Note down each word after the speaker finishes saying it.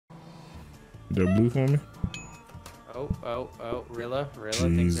The blue for me. Oh, Rilla, Jesus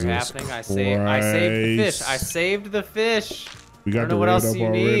things are happening. I saved the fish. I saved the fish. We got I don't the know what else red up you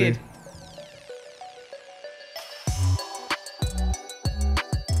already. need.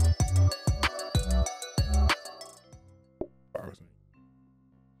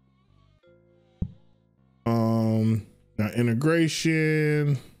 Now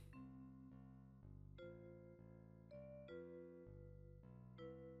integration.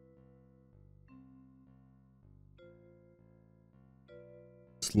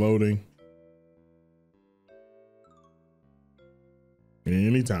 It's loading.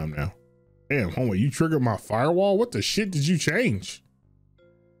 Anytime now. Damn, homie, you triggered my firewall? What the shit did you change?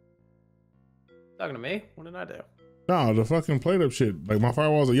 Talking to me? What did I do? No, the fucking PlateUp shit. Like my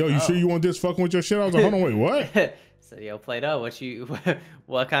firewall was like, yo, you sure you want this fucking with your shit? I was like, hold on, wait, what? So yo, PlateUp,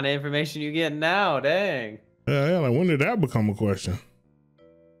 what kind of information you getting now? Dang. Yeah, like when did that become a question?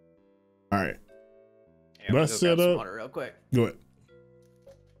 All right. Yeah, let's set up. Water real quick. Go ahead.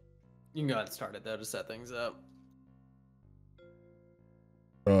 You can go ahead and start it though to set things up.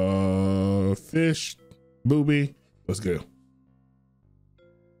 Fish, booby. Let's go.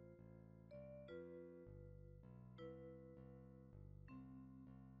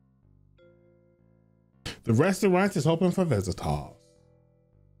 The restaurant is open for visitors.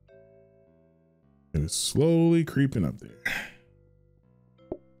 And it's slowly creeping up there.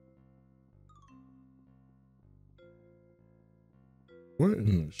 What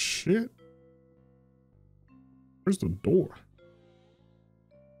in the shit? Where's the door?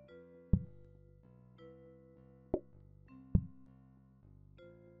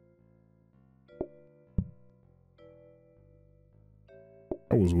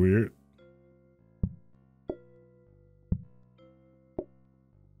 That was weird.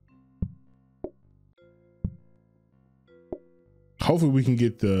 Hopefully we can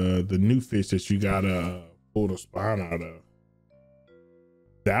get the new fish that you gotta pull the spine out of.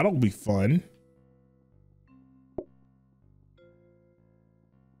 That'll be fun.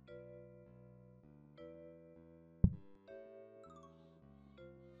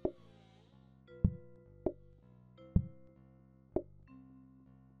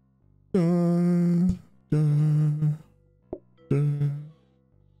 Dun, dun, dun.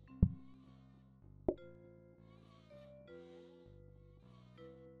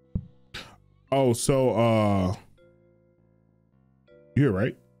 Oh, so you're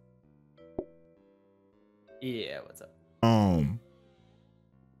right. Yeah, what's up?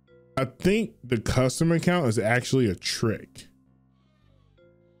 I think the customer count is actually a trick.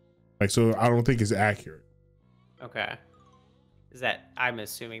 Like, so I don't think it's accurate. Okay. Is that, I'm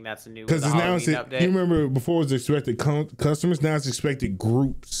assuming that's a new because now it's update. You remember before it was expected customers, now it's expected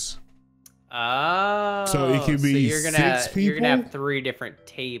groups. Oh, so it could be you're gonna, 6 people. You're gonna have 3 different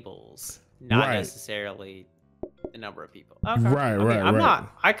tables, not necessarily the number of people. Okay. Right, okay. right. I'm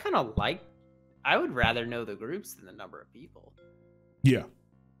not. I kind of like. I would rather know the groups than the number of people. Yeah.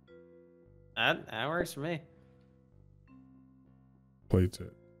 That works for me. PlateUp.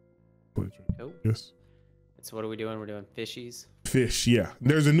 Cool. Yes. So what are we doing? We're doing fishies. Fish, yeah.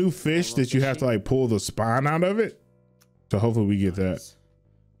 There's a new fish that you have to like pull the spine out of it. So hopefully we get that.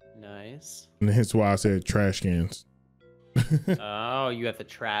 Nice. And hence why I said trash cans. Oh, you have to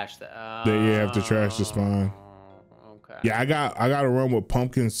trash the. You have to trash the spine. Okay. Yeah, I got to run with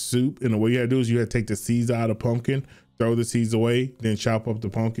pumpkin soup, and the way you gotta do is you gotta take the seeds out of the pumpkin, throw the seeds away, then chop up the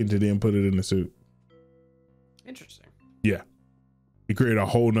pumpkin to then put it in the soup. Interesting. Yeah. It created a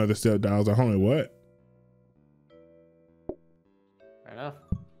whole nother step that I was like, hold on, what? Fair enough.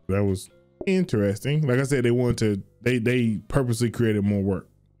 That was interesting. Like I said, they wanted to, they purposely created more work.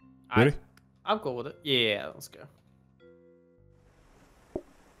 Ready? I'm cool with it. Yeah, let's go.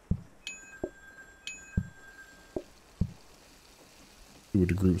 See what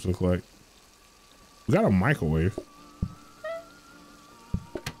the groups look like. We got a microwave.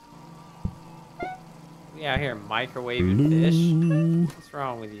 Yeah, I hear microwaving fish. What's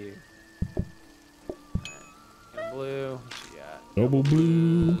wrong with you? Got a blue. What you got? Double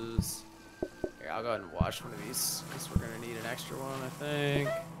blue. Blues. Here, I'll go ahead and wash one of these because we're gonna need an extra one, I think.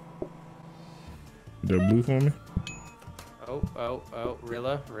 The blue for me. Oh,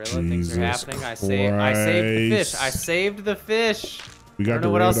 Rilla, Jesus things are happening. I saved the fish. I saved the fish. We got I don't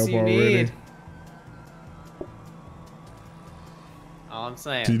know what else you need. All I'm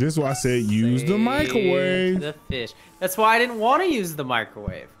saying. See, this is why I said use the microwave. The fish. That's why I didn't want to use the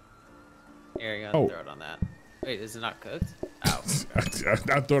microwave. Here you go. Throw it on that. Wait, is it not cooked? Oh. I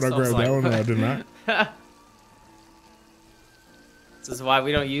thought I grabbed that one, but I did not. This is why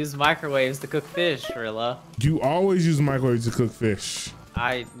we don't use microwaves to cook fish, Rilla. You always use microwaves to cook fish.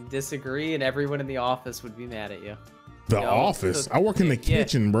 I disagree, and everyone in the office would be mad at you. The office? I work in the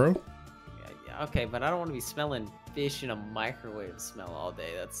kitchen, bro. Yeah, okay, but I don't want to be smelling fish in a microwave smell all day.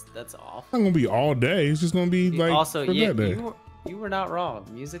 That's awful. It's not gonna be all day. It's just gonna be like also, yeah, day. you were not wrong.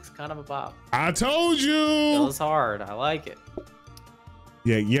 Music's kind of a bop. I told you. Feels hard. I like it.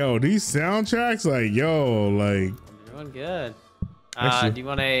 Yeah, yo, these soundtracks, like, yo, like. I'm doing good. Do you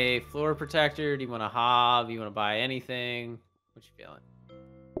want a floor protector? Do you want a hob? Do you want to buy anything? What you feeling?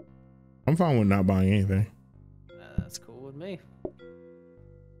 I'm fine with not buying anything. That's cool with me.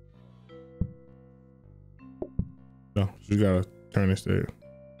 No, you gotta turn this there.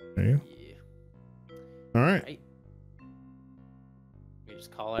 There you go. Yeah. All right. We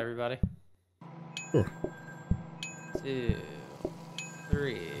just call everybody. Sure. 2,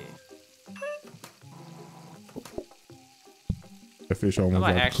 3. That fish almost I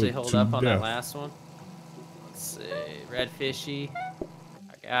might got actually cooked hold to up on death. that last one. Let's see. Red fishy.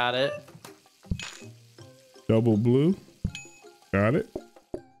 I got it. Double blue. Got it.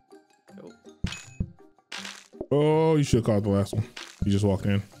 Cool. Oh, you should have caught the last one. You just walked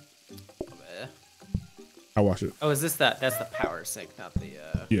in. I watch it. Oh, is this that? That's the power sink, not the.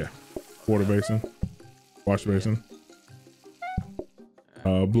 Yeah. Water basin. Wash basin.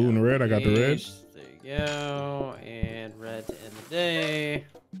 Blue and the red. I got the red. There you go. And red to end the day.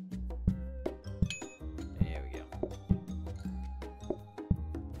 There we go.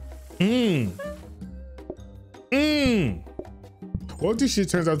 What if this shit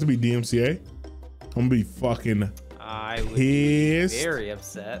turns out to be DMCA? I'm gonna be fucking I would pissed. be very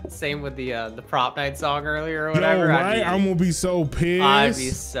upset. Same with the prop night song earlier or whatever. Yo, right? I'm gonna be so pissed. I'd be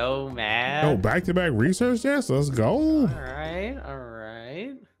so mad. Yo, back-to-back research test. Let's go. All right.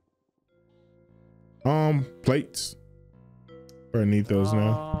 Plates. I need those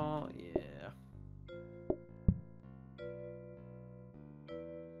now. Oh yeah.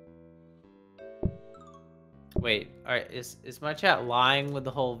 Wait, all right. Is my chat lying with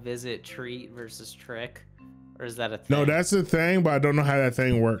the whole visit treat versus trick, or is that a thing? No, that's a thing, but I don't know how that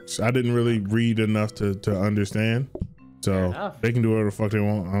thing works. I didn't really read enough to understand. So they can do whatever the fuck they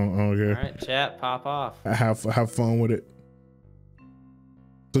want. I don't care. All right, chat, pop off. Have fun with it.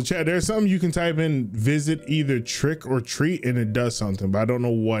 So chat, there's something you can type in, visit either trick or treat, and it does something, but I don't know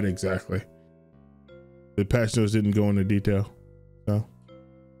what exactly. The patch notes didn't go into detail. So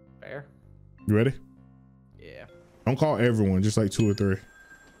Fair. You ready? Yeah. Don't call everyone, just like 2 or 3.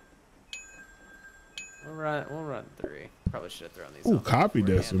 We'll run 3. Probably should have thrown these. Ooh, copy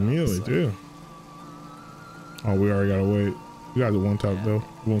this immediately too. Oh, we already gotta wait. We got the one top though.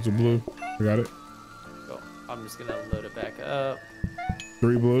 You want the blue? We got it. Cool. I'm just gonna load it back up.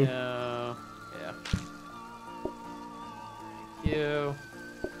 3 blue. Yeah. Thank you.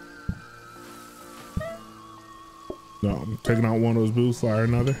 No, I'm taking out one of those blues, fire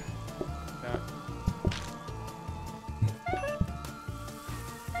another.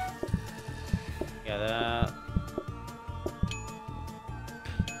 Got that.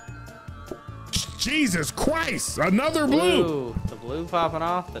 Jesus Christ! Another blue. The blue popping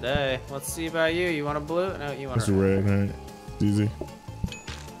off today. Let's see about you. You want a blue? No, you want a red. Right? Easy.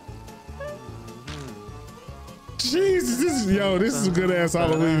 Jesus, this is a good ass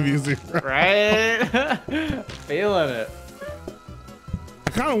Halloween music. Right? Feeling it.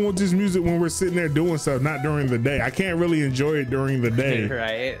 I kind of want this music when we're sitting there doing stuff, not during the day. I can't really enjoy it during the day.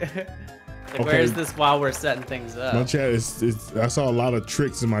 Right. Okay. Where's this while we're setting things up? My chat is I saw a lot of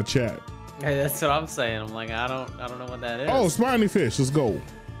tricks in my chat. Hey, that's what I'm saying. I'm like, I don't know what that is. Oh, Spiney Fish, let's go.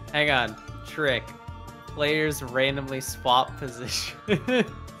 Hang on. Trick. Players randomly swap position.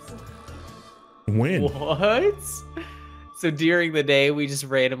 When? What? So during the day, we just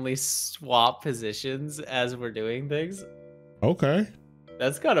randomly swap positions as we're doing things? Okay.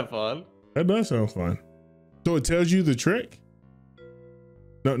 That's kind of fun. That does sound fun. So it tells you the trick?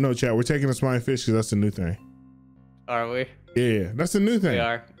 No, chat. We're taking a Spiney Fish because that's the new thing. Are we? Yeah, that's the new thing. We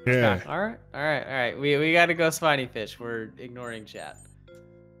are. Yeah. Okay. All right. We got to go Spiney Fish. We're ignoring chat.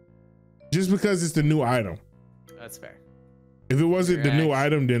 Just because it's the new item. That's fair. If it wasn't the new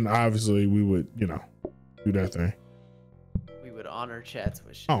item, then obviously we would, do that thing. We would honor chat's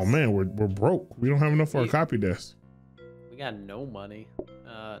wishes. Oh man, we're broke. We don't have enough for a copy desk. We got no money.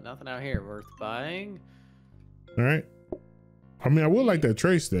 Nothing out here worth buying. All right. I mean, I would like that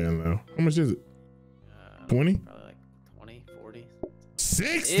tray stand though. How much is it? 20? Probably like 20, 40.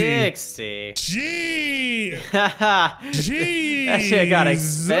 60. 60. Gee. Jeez. That shit got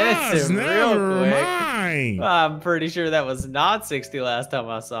expensive real quick. Mind. I'm pretty sure that was not 60 last time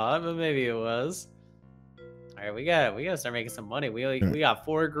I saw it, but maybe it was. All right, we gotta start making some money. We got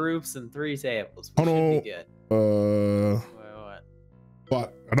 4 groups and 3 tables. Hold on. Should be good. What?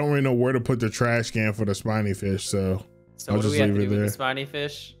 Fuck, I don't really know where to put the trash can for the spiny fish, so So I'll what do just we have to leave do it with there. the spiny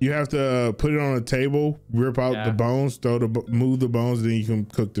fish? You have to put it on a table, rip out the bones, move the bones, then you can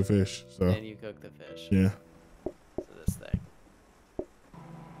cook the fish. So Then you cook the fish. yeah. So this thing.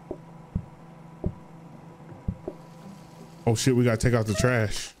 Oh shit, we gotta take out the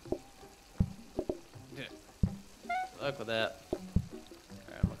trash. Good luck with that. Alright,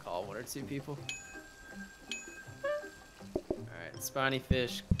 I'm gonna call 1 or 2 people. Alright, spiny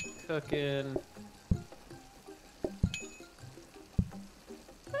fish cooking.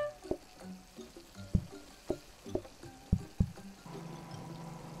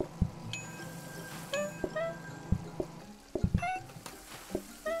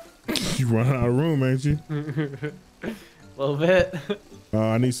 You running out of room, ain't you? A little bit.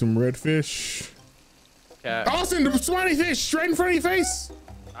 I need some redfish. Okay. Austin, the spiny fish straight in front of your face.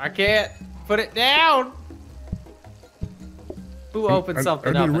 I can't put it down. Who opened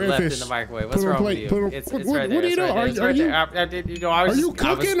something up and left it in the microwave? What's wrong with you? It's right there. What do you know? It's right there. Are you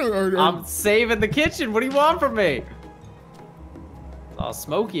cooking or I'm saving the kitchen. What do you want from me? It's all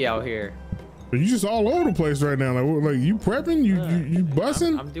smoky out here. You just all over the place right now. Like you prepping? You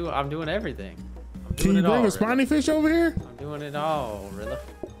bussing? I'm doing everything. I'm Can you bring a spiny fish over here? I'm doing it all, Rilla.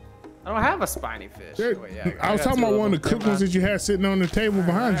 I don't have a spiny fish. Wait, yeah, I was talking about one of the cooked ones that you had sitting on the table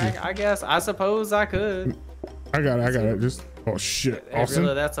behind you. I suppose I could. I got it. Just oh shit, Hey, Austin.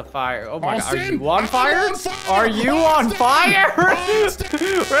 Rilla, that's a fire. Oh my Austin, god, are you on fire? on fire! Are you on fire?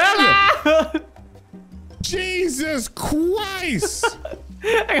 Rilla! Jesus Christ!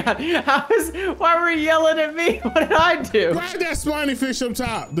 Hang on. Why were you yelling at me? What did I do? Grab that spiny fish up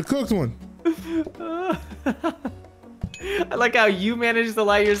top, the cooked one. I like how you managed to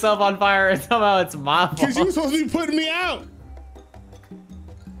light yourself on fire and somehow it's my fault. Because you were supposed to be putting me out.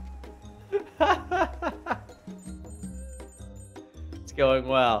 It's going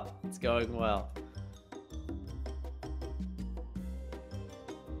well. It's going well.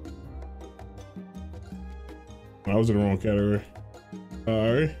 I was in the wrong category.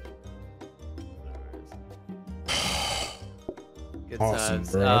 Alright. Good Awesome,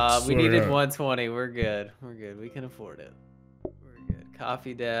 times. bro. We needed 120. We're good. We're good. We can afford it. We're good.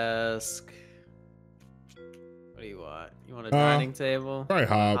 Coffee desk. What do you want? You want a dining table? Probably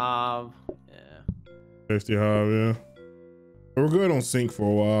hob. Yeah. Tasty hob, yeah. We're good on sync for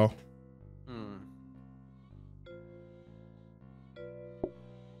a while.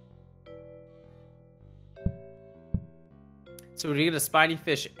 So do you get a spiny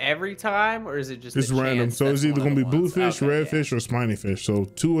fish every time, or is it just It's random. So it's either gonna be bluefish, redfish, or spiny fish. So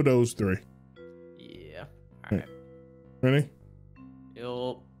 2 of those 3. Yeah. All right. Ready?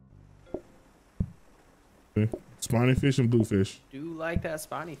 You'll Spiny fish and bluefish. do like that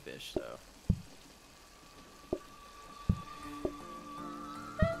spiny fish, though.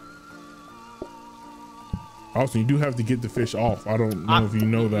 Also, you do have to get the fish off. I don't know if you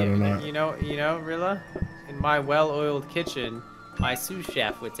know that or not. You know, Rilla, in my well-oiled kitchen, my sous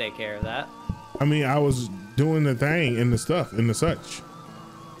chef would take care of that. I mean, I was doing the thing and the stuff and the such.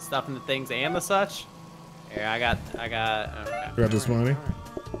 Stuff and the things and the such. Here, I got. Okay. I got the spiny.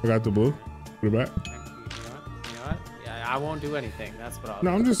 I got the blue. Put it back. You know what? Yeah, I won't do anything. That's what I'll.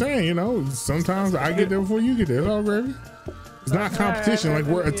 No, I'm just saying. You know, sometimes I get there before you get there. It's all gravy. It's not competition. Like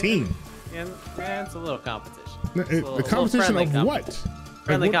we're a team. Yeah, it's a little competition. The competition of what?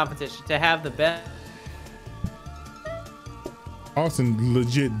 Friendly competition to have the best. Austin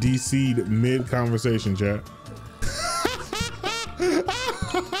legit DC'd mid conversation, chat.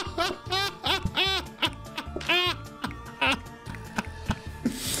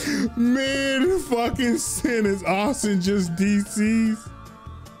 Mid fucking sentence, Austin just DC's.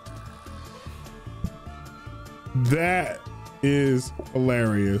 That is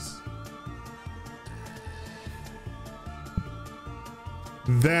hilarious.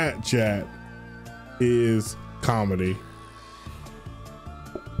 That, chat, is comedy.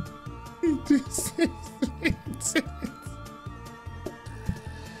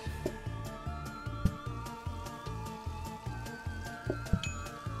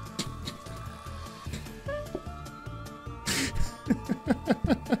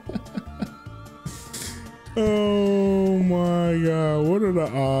 Oh my god, what are the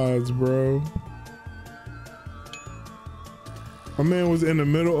odds, bro? My man was in the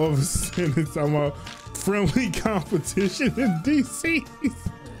middle of a sentence talking about friendly competition in DC.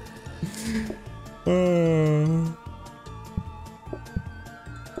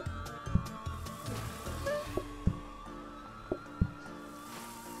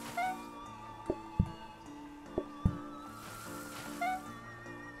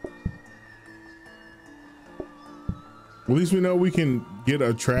 At least we know we can get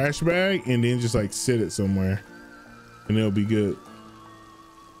a trash bag and then just like sit it somewhere and it'll be good.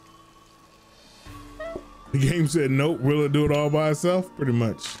 The game said nope, Rilla do it all by herself, pretty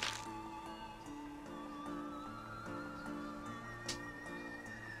much.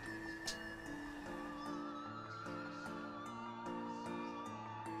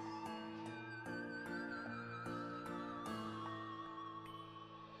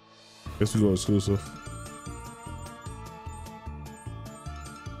 Guess we go exclusive.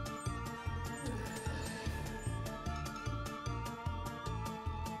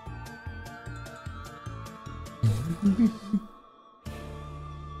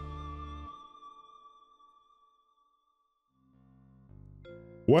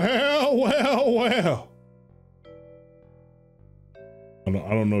 Well.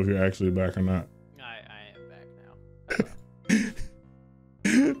 I don't know if you're actually back or not. I am back now.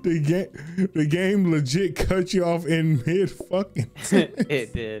 The game legit cut you off in mid fucking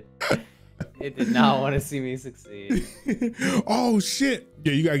It did. It did not want to see me succeed. Oh shit.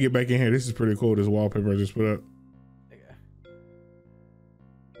 Yeah, you gotta get back in here. This is pretty cool, this wallpaper I just put up. Okay.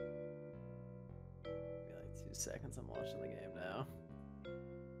 Be like 2 seconds, I'm watching the game now.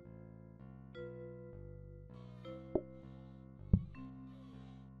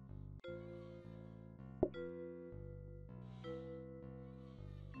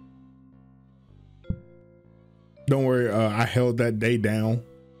 Don't worry, I held that day down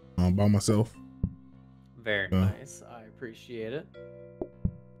by myself. Very nice. I appreciate it.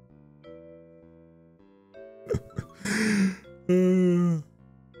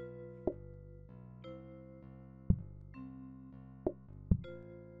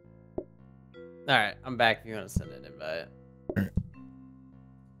 All right, I'm back if you want to send an invite. All right.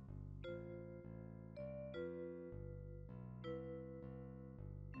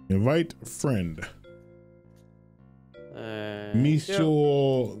 Invite a friend.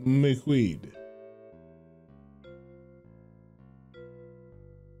 Michel McQueen.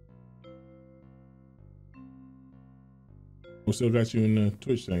 We still got you in the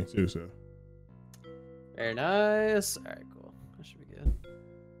Twitch thing too, so. Very nice. All right, cool. That should be good.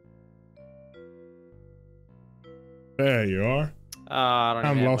 There you are. Oh, I don't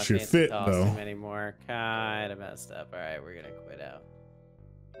I've even have lost my your fancy fit costume though. anymore. Kind of messed up. All right, we're gonna quit out.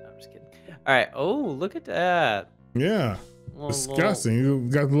 No, I'm just kidding. All right. Oh, look at that. Yeah. Little, Disgusting. You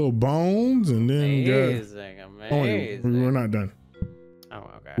got the little bones and then amazing, amazing. Oh, we're not done. Oh,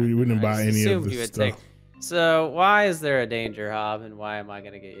 okay. We didn't buy any of this stuff. So why is there a danger hob and why am I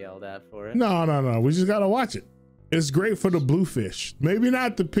gonna get yelled at for it? No. We just gotta watch it. It's great for the blue fish. Maybe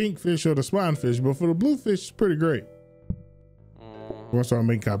not the pink fish or the spine fish, but for the blue fish, it's pretty great. We're gonna start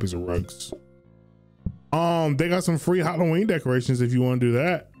making copies of rugs. They got some free Halloween decorations if you want to do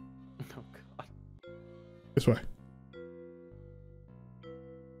that. Oh god. This way.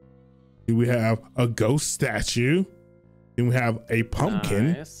 We have a ghost statue. Then we have a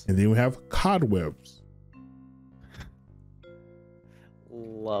pumpkin. Nice. And then we have cobwebs.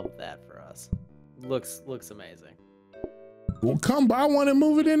 Love that for us. Looks amazing. Well, come buy one and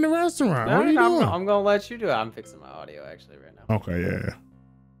move it in the restaurant. No, what are you doing? I'm gonna let you do it. I'm fixing my audio actually right now. Okay, yeah.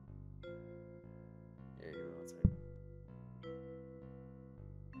 Here, give me 1 second.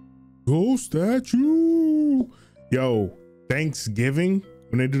 Ghost statue. Yo, Thanksgiving.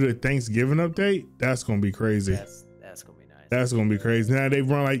 When they do the Thanksgiving update, that's gonna be crazy. That's gonna be nice. That's gonna be crazy. Now they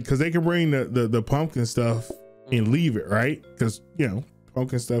run like, cause they can bring the pumpkin stuff and leave it, right? Cause you know,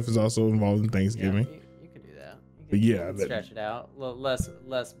 pumpkin stuff is also involved in Thanksgiving. Yeah, you can do that. But yeah, stretch it out. A little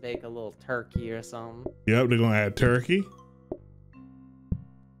less bake a little turkey or something. Yep, they're gonna add turkey.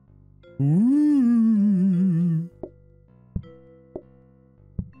 Ooh.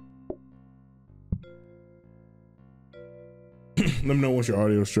 Let me know once your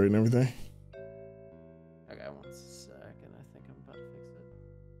audio is straight and everything. Okay, 1 second. I think I'm about to fix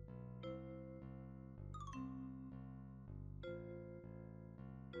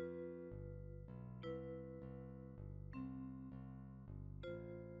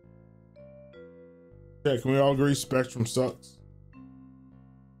it. Yeah, can we all agree Spectrum sucks?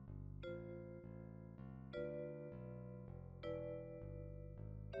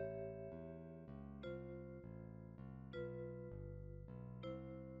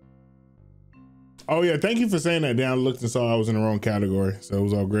 Oh yeah, thank you for saying that. Then I looked and saw I was in the wrong category, so it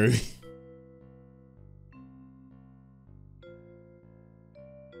was all gravy.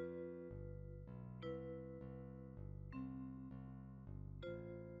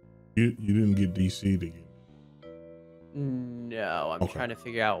 You didn't get DC to get. No, I'm trying to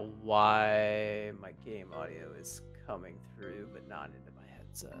figure out why my game audio is coming through, but not into my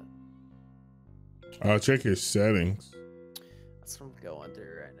headset. I'll check your settings. That's what I'm going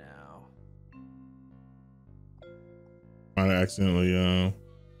through right now. I accidentally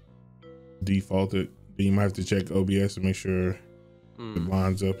defaulted. Then you might have to check OBS to make sure it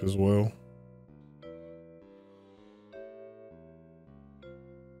lines up as well.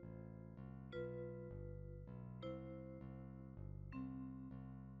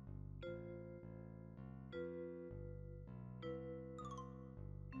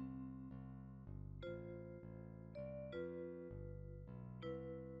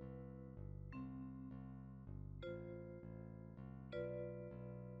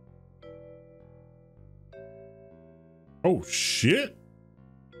 Oh shit.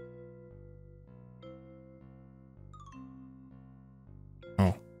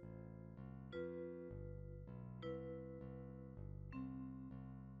 Oh.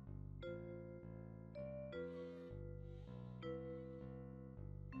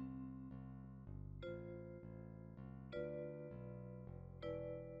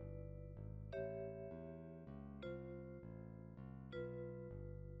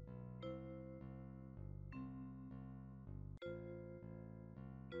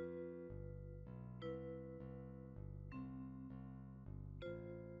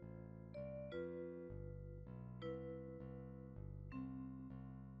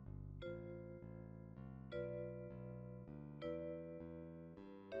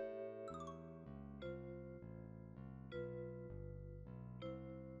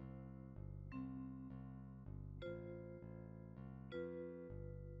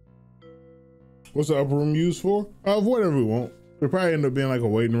 What's the upper room used for? Whatever we want. It'll probably end up being like a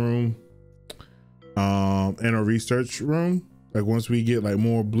waiting room, and a research room. Like once we get like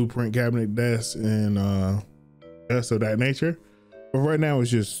more blueprint cabinet desks and desks of that nature. But right now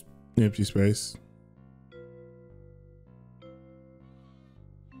it's just empty space.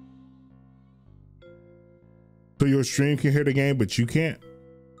 So your stream can hear the game, but you can't.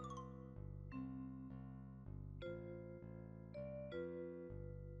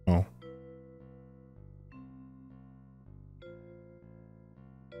 Oh.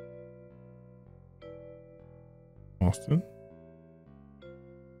 Austin.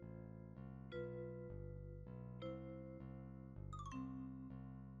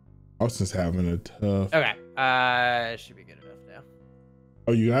 Austin's having a tough. Okay. Should be good enough now.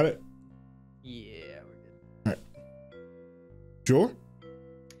 Oh, you got it? Yeah, we're good. All right. Sure?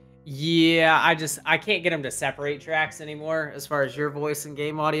 Yeah, I can't get them to separate tracks anymore as far as your voice and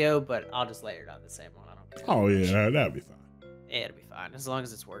game audio, but I'll just layer it on the same one. I don't care. Oh yeah, that'd be fine. Yeah, it'll be fine as long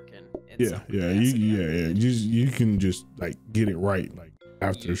as it's working. Yeah. You can just like get it right like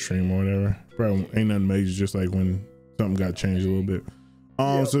after the stream or whatever. Probably ain't nothing major, just like when something got changed a little bit.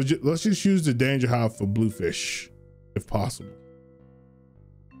 So let's just use the danger hop for bluefish if possible,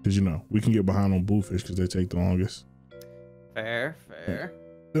 because you know we can get behind on bluefish because they take the longest. Fair.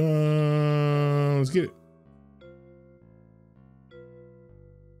 Let's get it.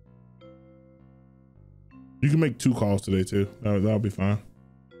 You can make 2 calls today too. That'll be fine.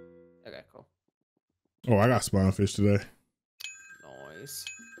 Okay, cool. Oh, I got spine fish today. Nice.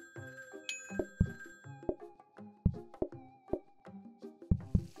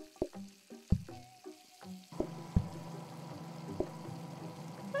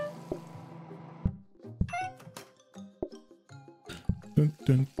 Dun,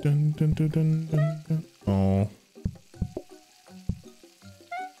 dun, dun, dun, dun, dun, dun. Oh.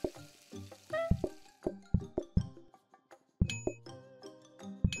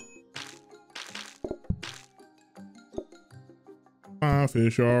 My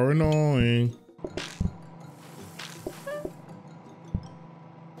fish are annoying.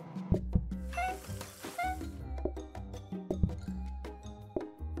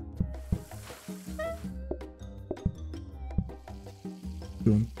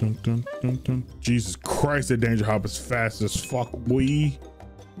 Dun, dun, dun, dun, dun. Jesus Christ, that danger hop is fast as fuck, boy.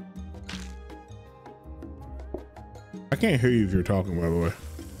 I can't hear you if you're talking, by the way.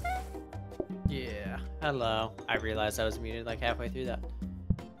 Yeah. Hello. I realized I was muted like halfway through that.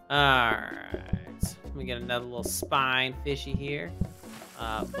 Alright. Let me get another little spine fishy here.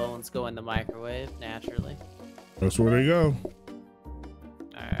 Bones go in the microwave naturally. That's where they go.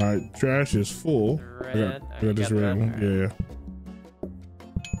 Alright. Alright, trash is full. Red. I got this red one. Right. Yeah.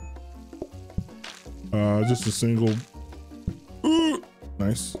 Just a single.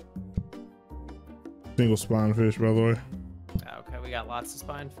 Nice. Single spine fish, by the way. Okay, we got lots of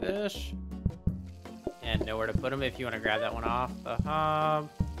spine fish. And nowhere to put them if you want to grab that one off the hob.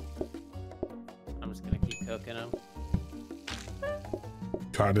 I'm just going to keep cooking them.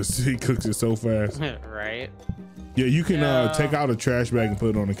 God, he cooks it so fast. Right? Yeah, you can take out a trash bag and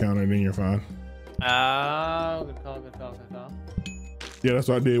put it on the counter, and then you're fine. Oh, good call. Yeah, that's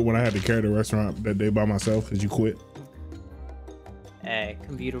what I did when I had to carry the restaurant that day by myself because you quit. Hey,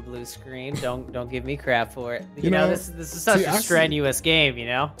 computer blue screen. Don't give me crap for it. You know, know, this is such a strenuous game, you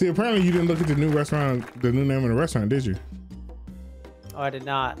know? See, apparently you didn't look at the new restaurant, the new name of the restaurant, did you? Oh, I did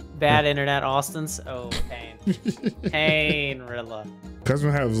not. Bad internet, Austin's. Oh, pain. Pain, Rilla.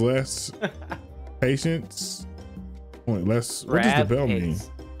 Customer has less patience. Wait, less. What does the bell mean?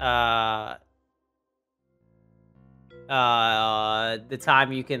 The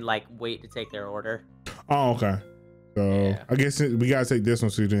time you can like wait to take their order. Oh, okay. So yeah. I guess we gotta take this one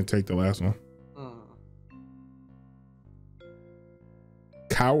so you didn't take the last one.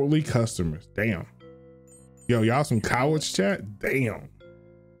 Cowardly customers. Damn. Yo, y'all some cowards, chat? Damn.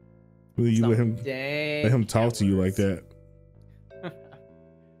 Will you let him talk to you like that?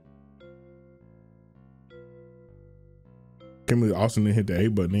 Can't believe Austin didn't hit the A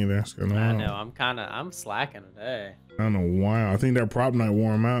button either. I know. I'm slacking today. I don't know why. I think that prop night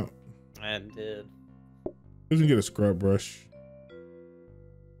wore him out. It did. We can get a scrub brush.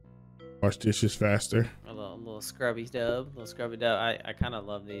 Wash dishes faster. A little scrubby dub. I kind of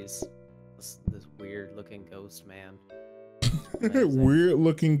love these. This weird looking ghost man. Weird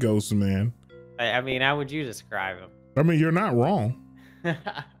looking ghost man. I mean, how would you describe him? I mean, you're not wrong.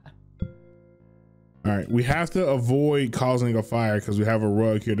 All right, we have to avoid causing a fire because we have a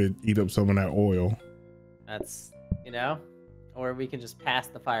rug here to eat up some of that oil. That's, you know, or we can just pass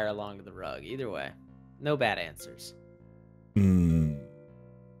the fire along to the rug. Either way, no bad answers.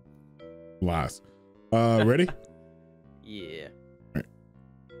 Lots. Ready? Yeah. All right.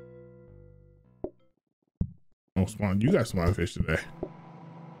 Oh, Spawn, you got Spiney Fish today.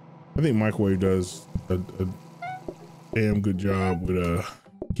 I think Microwave does a damn good job with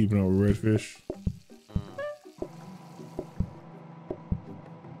keeping up with redfish.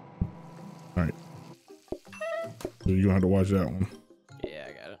 All right. So you're gonna have to watch that one. Yeah,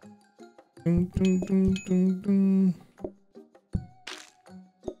 I got it. Dun, dun, dun, dun, dun.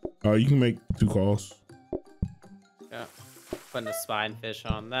 You can make 2 calls. Yeah. Putting a spine fish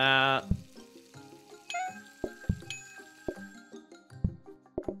on that.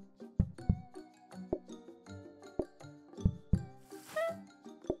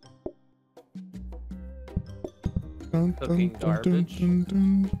 Cooking garbage.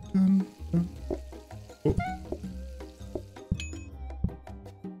 Oh.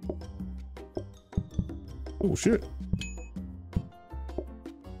 Oh shit.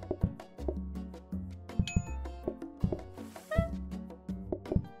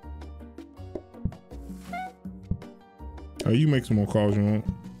 Oh, you make some more calls you want.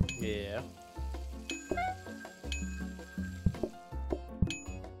 Yeah.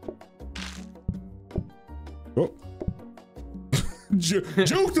 Oh.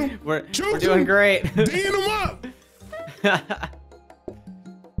 Joked him. We're doing great. D'ing him up. Alright,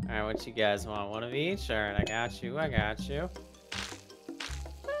 what you guys want? One of each? Alright, I got you. Get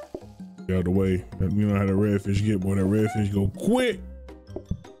out of the way. You know how the redfish get, boy. That redfish go quick.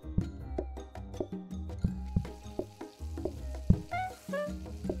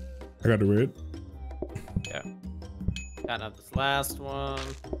 I got the red. Yeah. Got up this last one.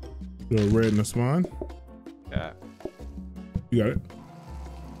 The red and the spine. Yeah. You got it.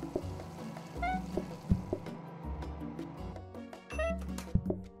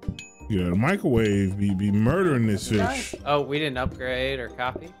 Yeah, the microwave be murdering this fish. Oh, we didn't upgrade or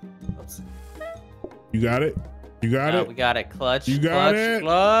copy. Oops. You got it. You got it. We got it. Clutch. You got it.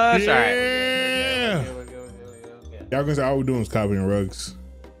 Clutch. Yeah. All right. We're good. Y'all gonna say all we're doing is copying rugs.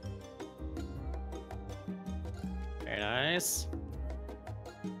 Very nice.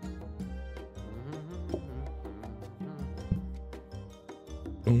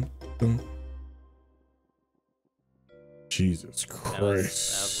 Dun, dun. Jesus Christ. That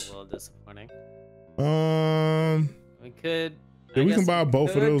was a little disappointing. We could. Yeah, we can buy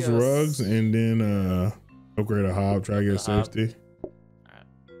both of those rugs and then upgrade a hob. Try to get safety. Alright.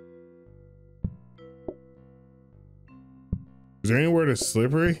 Is there anywhere that's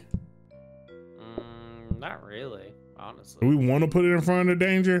slippery? Not really, honestly. Do we want to put it in front of the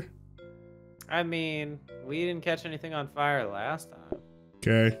danger? I mean, we didn't catch anything on fire last time.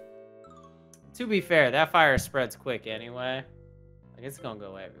 Okay. To be fair, that fire spreads quick anyway. Like, it's gonna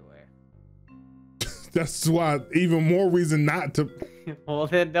go everywhere. That's why even more reason not to. Well,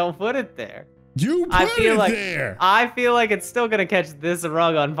 then don't put it there. You put it there. I feel like it's still gonna catch this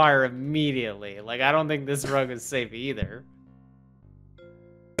rug on fire immediately. Like, I don't think this rug is safe either.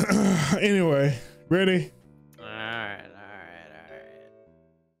 Anyway, ready? All right.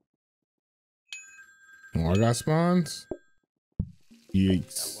 Oh, I got spawns.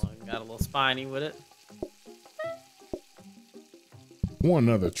 Yeeks. Got a little spiny with it. Want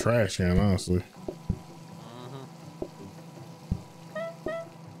another trash can, honestly.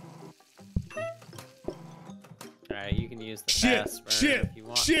 Alright, you can use the Shit, fast burner shit, if you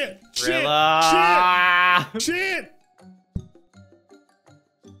want. shit, Rilla! shit, shit.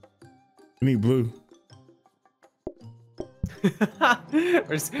 We need blue. we're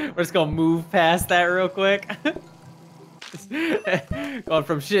just gonna move past that real quick. Going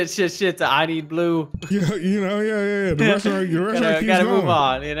from shit to I need blue. Yeah, yeah. The restaurant keeps gotta going. move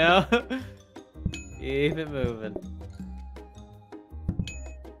on, you know? Keep it moving.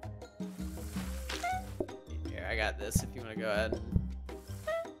 Here, I got this if you wanna go ahead.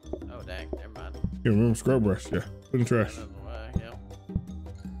 Oh dang, never mind. Yeah, remember scrub brush, yeah. Put in the trash. Yep.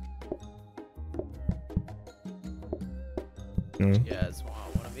 Yeah. You guys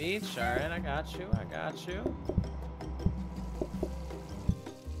want one of each? Alright, I got you.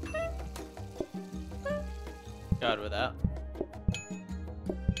 Good with that.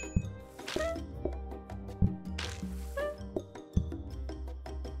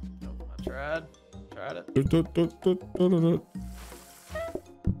 Nope, I tried it.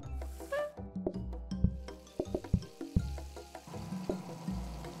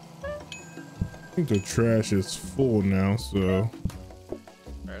 I think the trash is full now, so.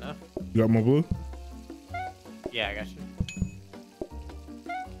 Fair enough. You got my blue? Yeah, I got you.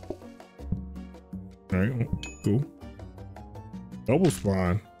 Alright, cool. Double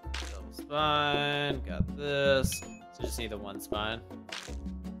spine. Double spine. Got this. So just need the one spine.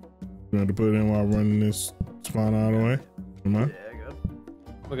 You have to put it in while running this spine out of the way. Am I? Yeah, good.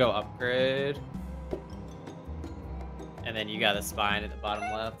 We'll go upgrade. And then you got the spine at the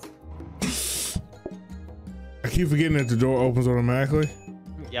bottom left. I keep forgetting that the door opens automatically.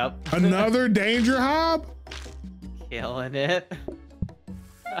 Yep. Another danger hob? Killing it.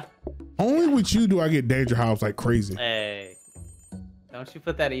 Only with you do I get danger hobs like crazy. Hey. Don't you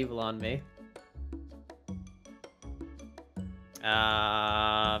put that evil on me.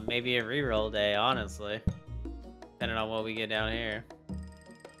 Maybe a reroll day, honestly. Depending on what we get down here.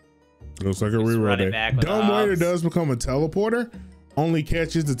 Looks like a reroll day. Dumb waiter does become a teleporter. Only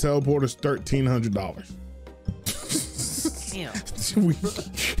catches the teleporter's $1,300. Damn.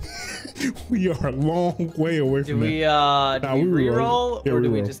 we are a long way away from do we reroll or do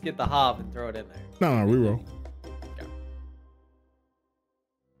we reroll. just get the hob and throw it in there? No, reroll. Okay.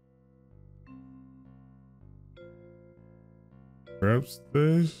 Perhaps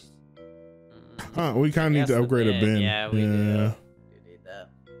this. Huh, we kind of need to upgrade a bin. Yeah, we do. We need that.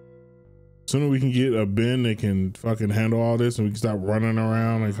 Sooner we can get a bin that can fucking handle all this and we can stop running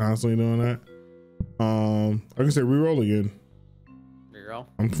around and constantly doing that. I can say reroll again. Reroll.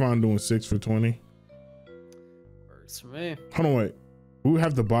 I'm fine doing 6 for 20. Works for me. Hold on, wait. We would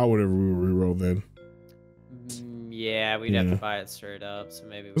have to buy whatever we reroll then. Yeah, we'd have to buy it straight up. So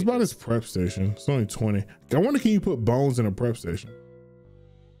maybe. Let's buy this prep station. It's only 20. I wonder, can you put bones in a prep station?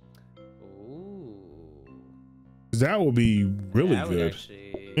 Ooh. That would be really that good. Would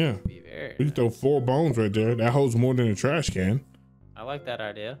actually yeah. Be very We can throw 4 bones right there. That holds more than a trash can. I like that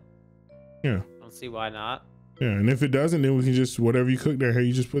idea. Yeah. I don't see why not. Yeah, and if it doesn't, then we can just, whatever you cook there,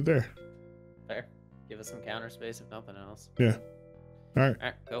 you just put there. Fair. Give us some counter space if nothing else. Yeah. All right. All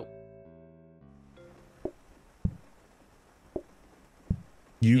right, go.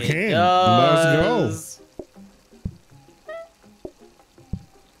 You can. Let's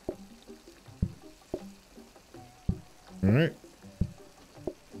go. All right.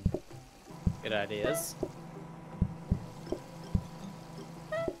 Good ideas.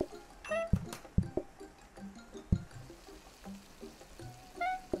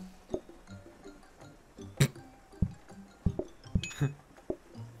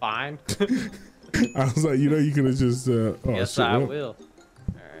 Fine. I was like, you could have just. Oh, yes, shit, I what? will.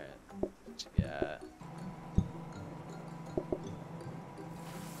 All right. What you got?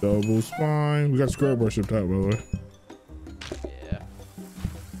 Double spine. We got scrub brush up top, by the way. Yeah.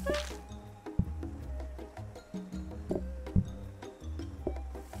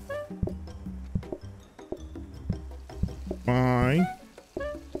 Fine.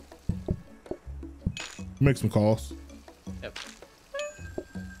 Make some calls. Yep.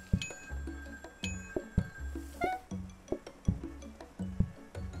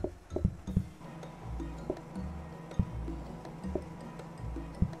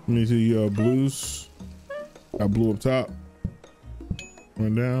 Let me see blues. Got blue up top.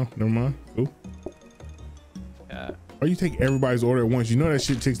 Run down. Never mind. Cool. Why you take everybody's order at once? You know that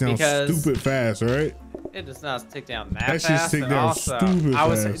shit takes down stupid fast, right? It does not tick down that That shit fast. tick And down also, stupid I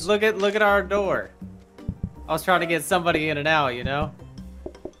was fast. look at our door. I was trying to get somebody in and out, you know.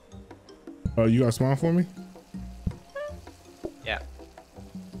 You got a smile for me? Yeah.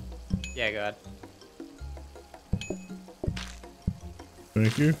 Yeah, go ahead.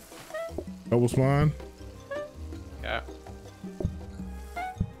 Thank you. Double spawn. Okay.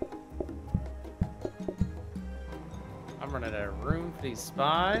 I'm running out of room for these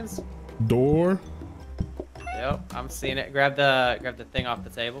spines. Door. Yep, I'm seeing it. Grab the thing off the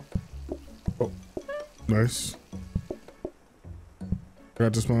table. Oh, nice.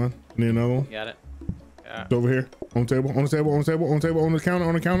 Got the spawn. Need another one. Got it. Yeah. It's over here. On the table. On the table. On the table. On the table. On the counter.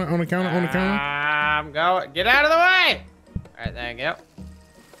 On the counter. On the counter. On the counter. I'm going. Get out of the way! All right, there you go.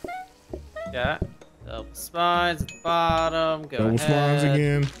 Got double spines at the bottom. Go Double ahead. spawns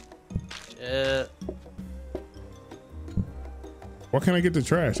again. Shit. Why can't I get the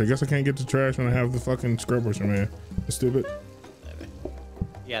trash? I guess I can't get the trash when I have the fucking scrubbers in my hand. That's stupid. Maybe.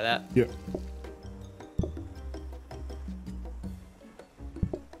 Yeah, that. Yep.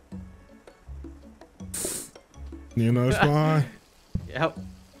 You know, spawn. Yep.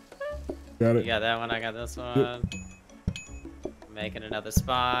 Got You it. got that one. I got this one. Yep. Making another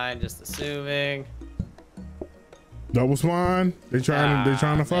spine, just assuming. Double spawn. They trying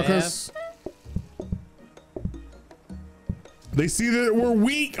to fuck man. us. They see that we're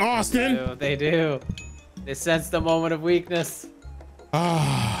weak, Austin. They do. They sense the moment of weakness.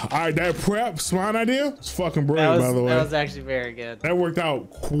 Ah, all right. That prep spawn idea was fucking brilliant, by the way. That was actually very good. That worked out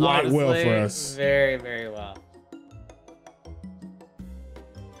quite well for us. Very, very well.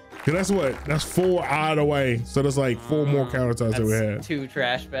 Cause that's what, that's 4 out of the way. So there's like 4 more countertops that we had. 2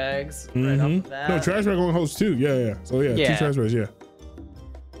 trash bags right off the bat. No, trash bag only holds 2. Yeah, yeah. So yeah, 2 trash bags. Yeah.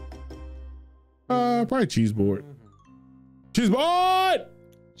 Probably cheese board. Cheese board.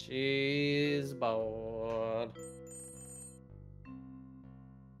 Cheese board.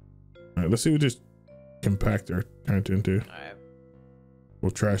 All right, let's see what this compactor turned into. All right. Well,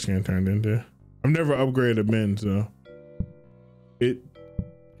 trash can turned into. I've never upgraded a bin, so it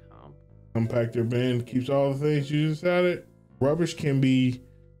compactor bin keeps all the things you decided. Rubbish can be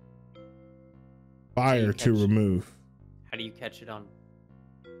fire to remove. How do you catch it on?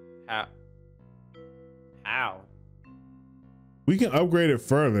 How? We can upgrade it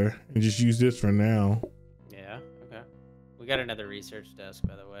further and just use this for now. Yeah. Okay. We got another research desk,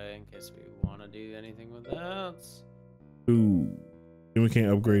 by the way, in case we want to do anything with that. Ooh. Then we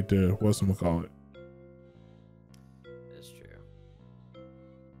can't upgrade the whatchamacallit. It's true.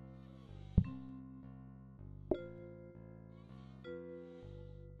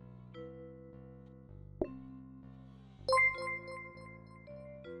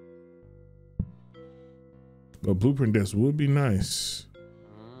 A blueprint desk would be nice.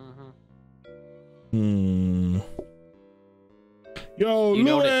 Yo, You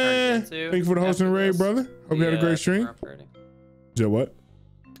know what it Louis! turns into Thank you for the hosting raid, brother. Hope you had a great stream. Is that what?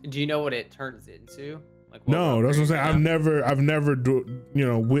 Do you know what it turns into? Like, No, that's what I'm saying. I've never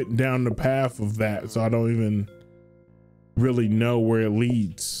went down the path of that, so I don't even really know where it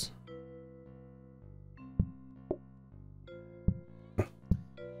leads.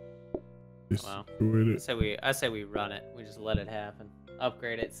 Wow. It. I say we run it. We just let it happen.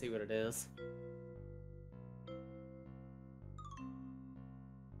 Upgrade it, see what it is.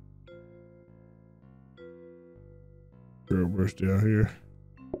 Girl brush down here.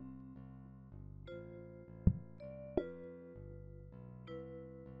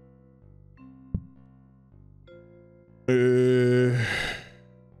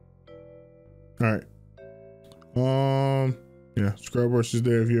 All right. Yeah, scrub brush is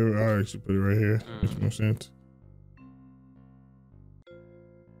there if you ever. All right, so put it right here. Makes more sense.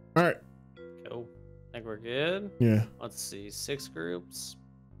 All right. Cool. Think we're good. Yeah. Let's see. 6 groups.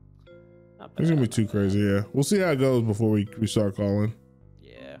 Not bad. It's gonna be too crazy. Yeah, we'll see how it goes before we start calling.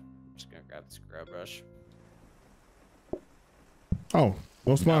 Yeah. I'm just gonna grab the scrub brush. Oh,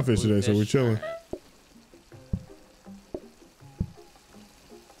 no spawn fish today, so we're chilling. Right.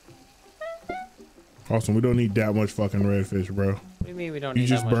 Awesome. We don't need that much fucking redfish, bro. What do you mean we don't You need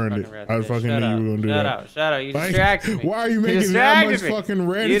just that much burned fucking it. redfish? I fucking knew you were gonna do that. Shut up. You Like, distracted me. why are you You making that much distracted me. fucking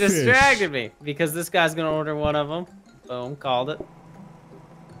redfish? You distracted me because this guy's gonna order one of them. Boom, called it.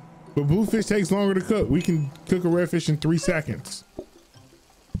 But bluefish takes longer to cook. We can cook a redfish in 3 seconds.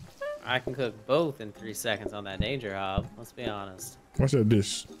 I can cook both in 3 seconds on that danger hob. Let's be honest. Watch that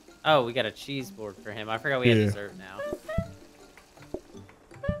dish. Oh, we got a cheese board for him. I forgot we had Yeah. dessert now.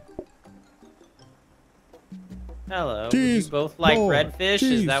 Hello. Cheese Would you both like board. redfish?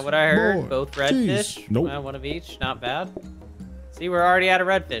 Cheese Is that what I heard? board. Both Cheese. redfish? Nope. One of each. Not bad. See, we're already out of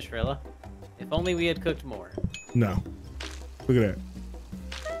redfish, Rilla. If only we had cooked more. No. Look at that.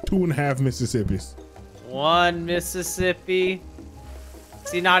 2.5 Mississippis. 1 Mississippi.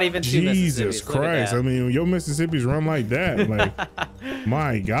 See, not even two Jesus Mississippis. Look at Christ. that. I mean, your Mississippi's run like that. Like,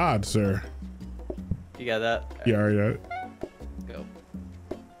 my God, sir. You got that? All Yeah, all right. Go.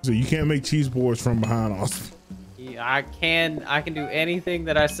 So you can't make cheese boards from behind us. I can do anything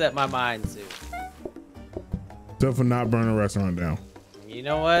that I set my mind to. Except for not burning a restaurant down. You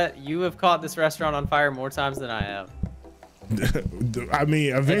know what? You have caught this restaurant on fire more times than I have. I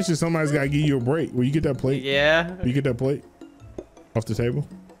mean, eventually somebody's got to give you a break. Will you get that plate? Yeah. Will you get that plate off the table?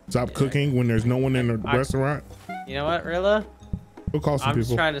 Stop cooking when there's no one in the restaurant. You know what, Rilla? We'll call some I'm people.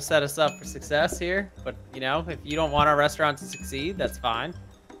 just trying to set us up for success here. But, you know, if you don't want our restaurant to succeed, that's fine.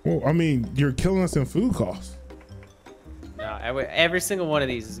 Well, I mean, you're killing us in food costs. No, every single one of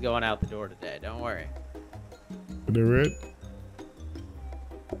these is going out the door today. Don't worry. Are they red?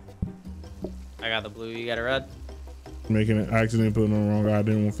 I got the blue. You got a red? Making it, I accidentally put it on the wrong guy. I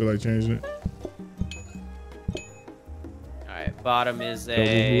didn't feel like changing it. All right, bottom is Double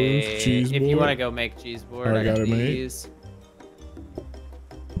a. blues, cheese if you board. want to go make cheese board, Already I got got it made. these.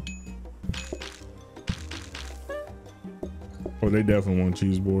 Oh, they definitely want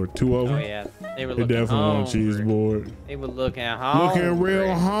cheese board. Two of them. Oh yeah, they were They looking definitely want cheese hungry. board. They were looking hungry. Looking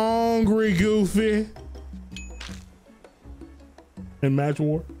real hungry, Goofy. And match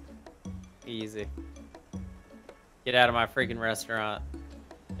war. Easy. Get out of my freaking restaurant.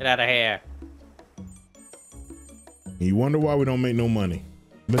 Get out of here. You wonder why we don't make no money.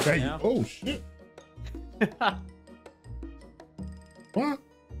 But that, Yeah. oh shit. What?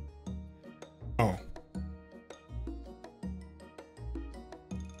 Oh.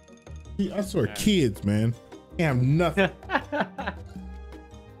 I swear, kids, man. They have nothing.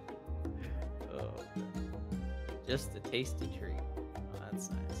 Oh, just a tasty treat. Oh,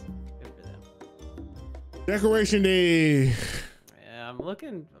 that's nice. Good for them. Decoration day. Yeah, I'm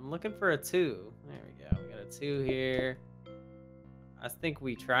looking for a 2. There we go. We got a 2 here. I think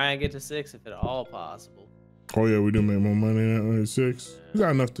we try and get to 6 if at all possible. Oh yeah, we do make more money than 6. We got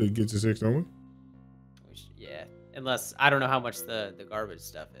enough to get to 6, don't we? Yeah, unless I don't know how much the garbage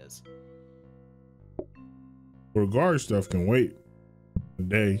stuff is. Well, the guard stuff can wait a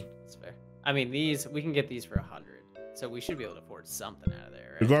day. That's fair. I mean, these we can get these for 100, so we should be able to afford something out of there,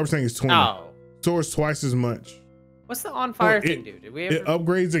 right? The garbage tank is 20. Oh, So it's twice as much. what's the on fire Oh, thing do? Did we ever It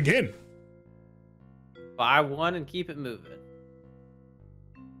upgrades again. buy one and keep it moving?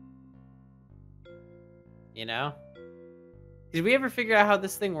 You know? Did we ever figure out how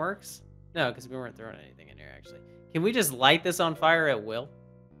this thing works? No, because we weren't throwing anything in here, actually. Can we just light this on fire at will?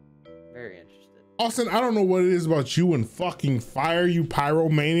 Very interested. Austin, I don't know what it is about you and fucking fire, you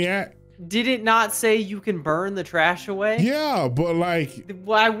pyromaniac. Did it not say you can burn the trash away? Yeah, but like,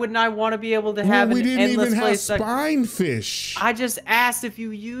 Why wouldn't I want to be able to have we an didn't endless even have place? spine fish. I just asked if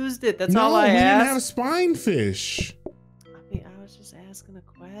you used it. That's No, all I we didn't have asked. spine fish. I mean, I was just asking a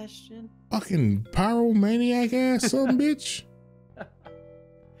question. Fucking pyromaniac ass son bitch.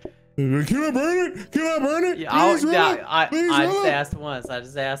 Can I burn it? Can I burn it? Yeah, Please, Rilla? I Please, just Rilla? asked once. I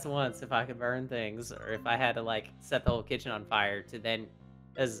just asked once if I could burn things, or if I had to like set the whole kitchen on fire to then,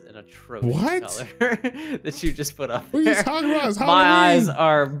 as an atrocious What? color that you just put up What are there. you talking about? It's My Halloween. eyes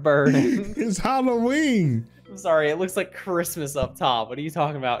are burning. It's Halloween. I'm sorry, it looks like Christmas up top. What are you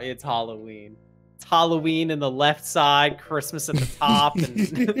talking about? It's Halloween. It's Halloween in the left side, Christmas at the top,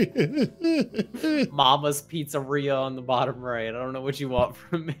 and Mama's Pizzeria on the bottom right. I don't know what you want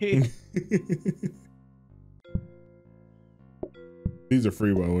from me. These are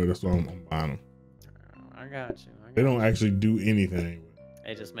free, by the way. That's why I'm buying them. I got you. They don't actually do anything.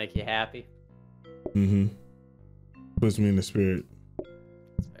 They just make you happy. Mm-hmm. Puts me in the spirit.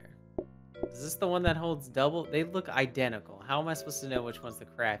 That's fair. Is this the one that holds double? They look identical. How am I supposed to know which one's the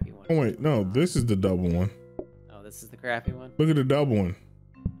crappy one? Oh wait, no, this is the double one. Oh, this is the crappy one? Look at the double one.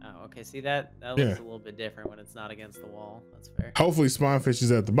 Oh, okay. See, that looks Yeah. a little bit different when it's not against the wall. That's fair. Hopefully spinefish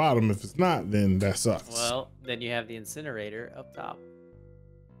is at the bottom. If it's not, then that sucks. Well, then you have the incinerator up top.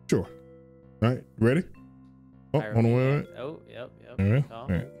 Sure. All right, ready? Oh, Fire on the way. pit. Oh, yep. All right. Call. All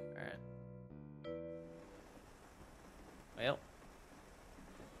right. All right. Well,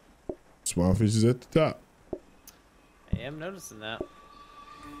 Spinefish is at the top. I am noticing that.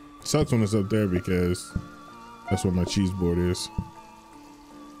 Sucks when it's up there because that's what my cheese board is.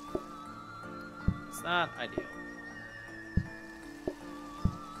 It's not ideal.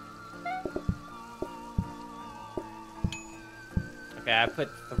 Okay, I put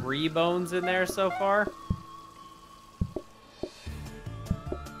 3 bones in there so far.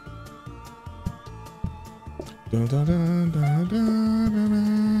 Dun, dun, dun, dun, dun, dun,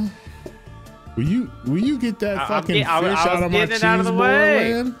 dun. Will you get that fucking fish out of my cheese board,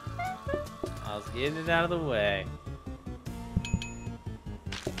 man? I was getting it out of the way.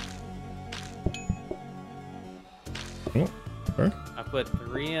 Okay. I put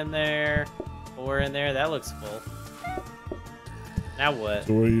 3 in there, 4 in there. That looks full. Now what?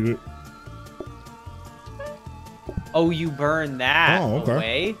 So what do you do? Oh, you burn that okay.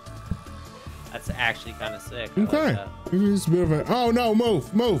 away? That's actually kind of sick. Okay. Like it's a bit of a, oh no,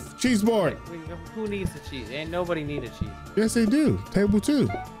 move. Cheese board. Who needs the cheese? Ain't nobody need a cheese. Yes, they do. Table 2.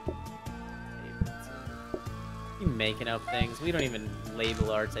 You making up things. We don't even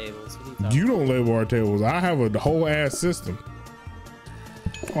label our tables. What are you talking You don't label our tables. I have a whole ass system.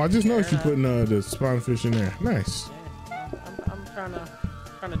 Oh, I just noticed you putting the Spiney Fish in there. Nice. Yeah, I'm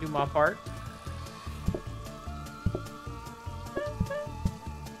trying to do my part.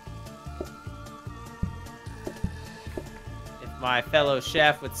 My fellow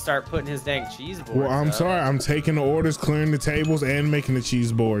chef would start putting his dang cheese boards Well, I'm up. sorry. I'm taking the orders, clearing the tables, and making the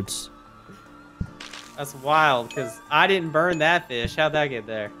cheese boards. That's wild, because I didn't burn that fish. How'd that get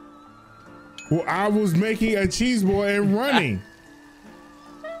there? Well, I was making a cheese board and running.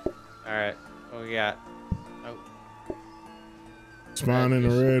 All right, what we got? Oh. Spine in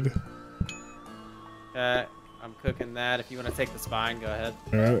the red. Okay, I'm cooking that. If you want to take the spine, go ahead.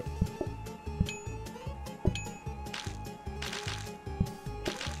 All right.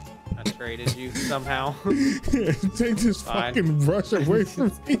 I traded you somehow. Take this fucking brush away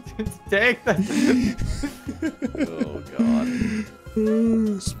from me. Take that. Oh god.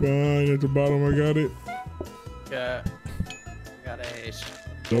 Spine at the bottom. I got it. Okay. Got a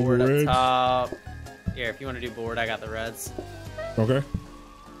Double board red. up top. Here, if you want to do board, I got the reds. Okay.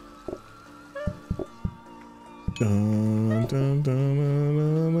 Dun, dun, dun, dun,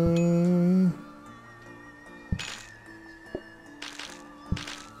 dun, dun.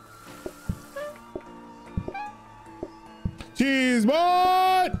 Cheese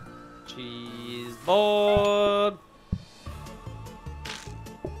board! Cheese board!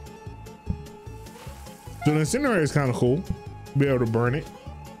 So the incinerator is kind of cool. Be able to burn it.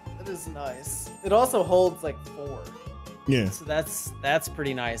 That is nice. It also holds like 4. Yeah. So that's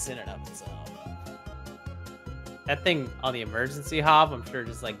pretty nice in and of itself. That thing on the emergency hob, I'm sure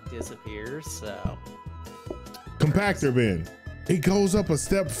just like disappears, so. Compactor bin. It goes up a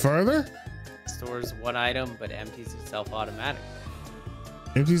step further? Stores 1 item, but empties itself automatically.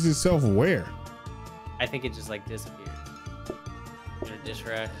 Empties itself where? I think it just like disappeared. In a dish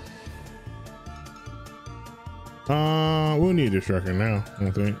rack. We'll need a tracker now, I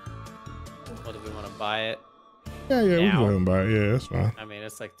don't think. Well, do we want to buy it? Yeah, we can now? go ahead and buy it. Yeah, that's fine. I mean,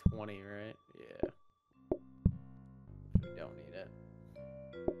 it's like 20, right? Yeah. We don't need it.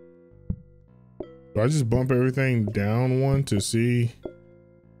 Do I just bump everything down 1 to see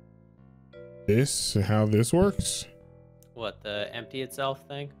this and how this works? What, the empty itself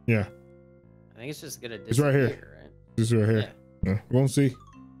thing? Yeah. I think it's just gonna disappear. It's right here. Right? This right here. Yeah. We'll see.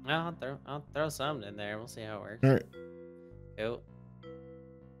 Well, I'll throw something in there. We'll see how it works. All right. Cool.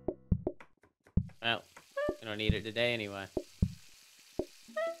 Well, we don't need it today anyway.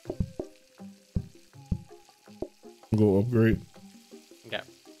 Go upgrade. Okay.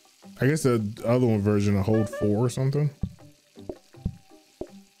 I guess the other one version will hold 4 or something.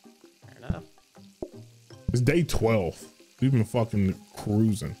 Fair enough. It's day 12. We've been fucking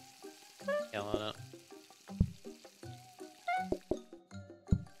cruising. Killing it.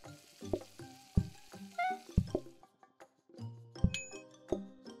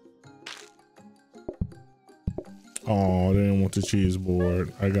 Oh, they didn't want the cheese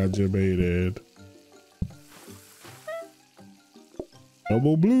board. I got debated.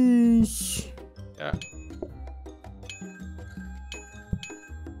 Double blues. Yeah.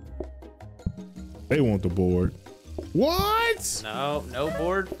 They want the board. What? No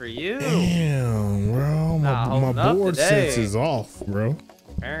board for you. Damn, bro. My board sense is off, bro.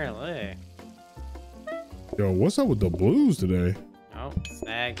 Apparently. Yo, what's up with the blues today? Oh,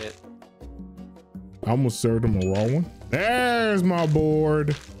 snagged it. I almost served him a raw one. There's my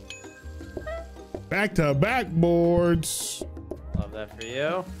board. Back to back boards. Love that for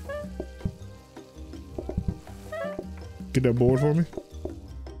you. Get that board for me.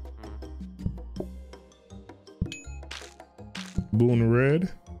 Blue and the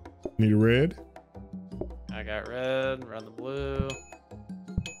red. Need a red. I got red, run the blue.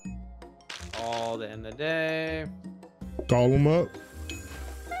 All the end of the day. Call them up.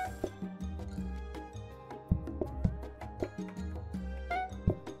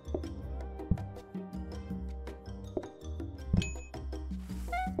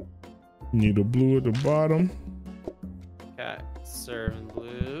 Need a blue at the bottom. Okay, serving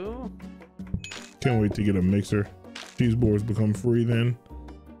blue. Can't wait to get a mixer. Cheese boards become free then.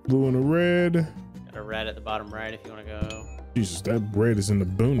 Blue and a red. Got a red at the bottom right if you want to go. Jesus, that red is in the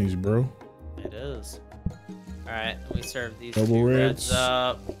boonies, bro. It is. All right, let me serve these Double two reds. reds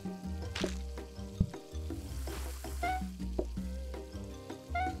up.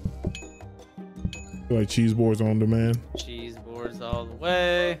 Like cheese boards on demand. Cheese boards all the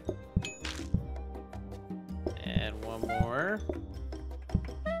way. And one more.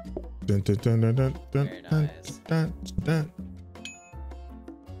 Dun, dun, dun, dun, dun, dun, Very dun, nice. dun, dun.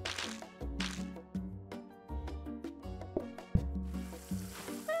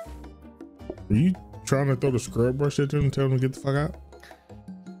 Are you trying to throw the scrub brush at them and tell them to get the fuck out?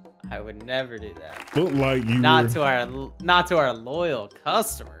 I would never do that. Look like you Not were, to our loyal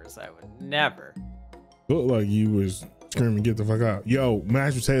customers. I would never. look like you was screaming, get the fuck out. Yo,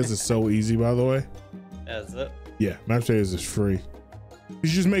 mashed potatoes is so easy, by the way. That's it. Yeah, mashed potatoes is free. You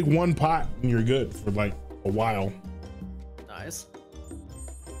just make one pot and you're good for like a while. Nice.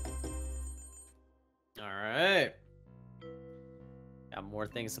 All right. Got more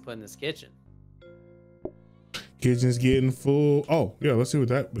things to put in this kitchen. Kitchen's getting full. Oh, yeah, let's see what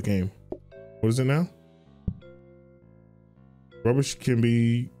that became. What is it now? Rubbish can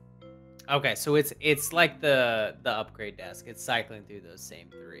be. Okay, so it's like the upgrade desk. It's cycling through those same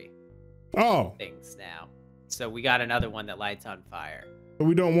three Oh, things now. So we got another one that lights on fire. but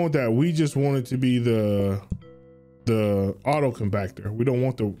we don't want that. We just want it to be the auto compactor. We don't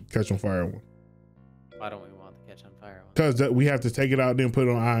want the catch on fire one. Why don't we want the catch on fire one? Because we have to take it out, then put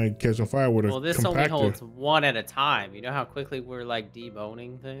it on iron, catch on fire with a Well, this compactor. only holds one at a time. You know how quickly we're like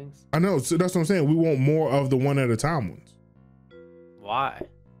deboning things? I know, so that's what I'm saying. We want more of the one at a time ones. Why?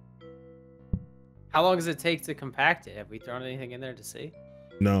 How long does it take to compact it? Have we thrown anything in there to see?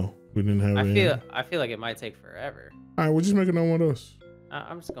 No, we didn't have it. I feel like it might take forever. All right, we'll just make another one of those.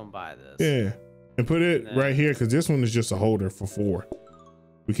 I'm just gonna buy this. Yeah, and put it And then- right here because this one is just a holder for 4.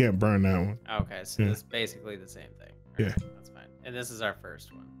 We can't burn that one. Okay, so Yeah. it's basically the same thing. Yeah. Alright, that's fine. And this is our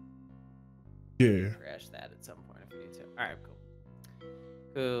first one. Yeah. Crash that at some point if we need to. All right, cool.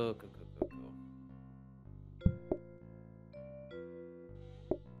 Cool, cool, cool, cool, cool.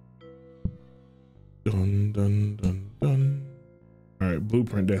 Dun dun dun dun. All right,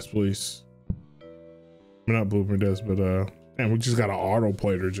 blueprint desk, please. I mean, not blueprint desk, but man, we just got an auto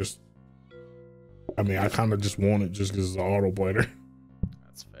plater. Just, I mean, I kind of just want it just because it's an auto plater.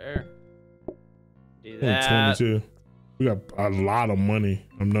 That's fair. Do Only that. 22. We got a lot of money.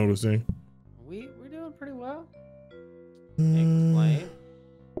 I'm noticing. We're doing pretty well. Can't Uh, complain.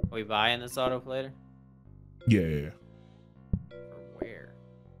 Are we buying this auto plater? yeah. For where?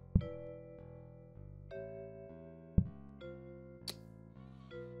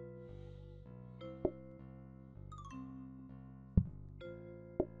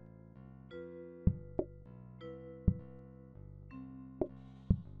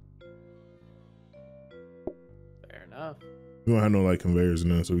 Fair enough. We don't have no like conveyors in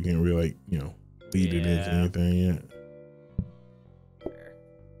there, so we can't really like lead it into Yeah. anything yet. Fair.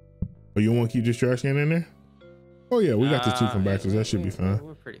 But you want to keep this trash can in there? Oh yeah, we got the 2 compactors. That should be fine.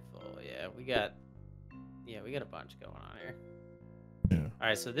 We're pretty full. Yeah, we got a bunch going on here. Yeah. All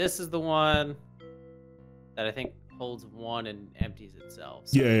right, so this is the one that I think holds 1 and empties itself.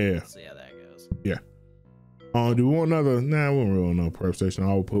 So Yeah. Let's see how that goes. Do we want another? Nah, we don't really want no prep station.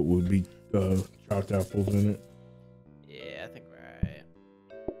 All we put would be chopped apples in it. Yeah, I think we're right.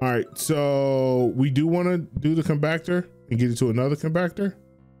 All right, so we do want to do the compactor and get it to another compactor.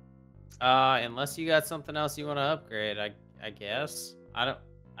 Unless you got something else you want to upgrade, I guess. I don't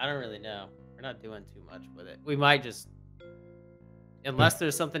really know. We're not doing too much with it. We might just, unless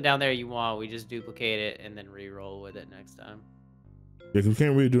there's something down there you want, we just duplicate it and then re-roll with it next time. Yeah, because we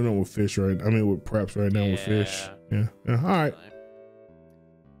can't really do nothing with fish right. I mean, with preps right now with fish. Yeah. All right.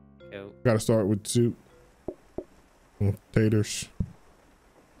 Cool. Got to start with soup. Taters.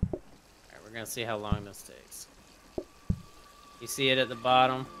 All right, we're gonna see how long this takes. You see it at the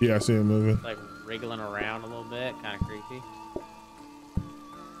bottom, Yeah, I see it moving. like wriggling around a little bit, kind of creepy.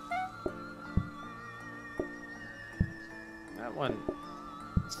 That one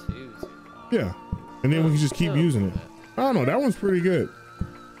too long. Yeah, and then we can just keep using it. I don't know. That one's pretty good.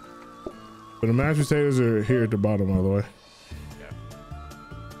 But the mashed potatoes are here at the bottom, by the way. Okay.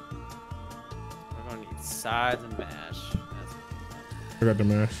 We're gonna need sides and mash. I got the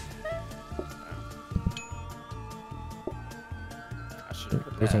mash. I should have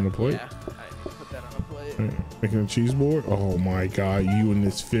put That's that on the plate? Yeah, I need to put that on the plate. All right, making a cheese board. Oh my god, you and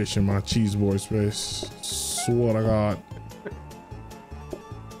this fish in my cheese board space. Swear to God.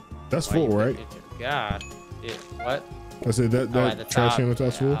 That's Why full, you right? putting it in- God. Dude, what? I said that Oh, at the trash top. can on the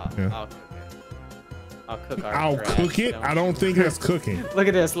top's full. I'll Yeah. cook it. I'll cook our I'll trash, cook it. I don't think that's cooking. Look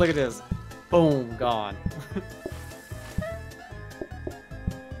at this. Look at this. Boom. Gone.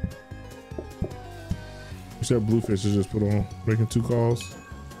 You said bluefish is just put on making 2 calls.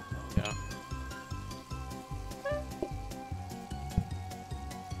 Yeah.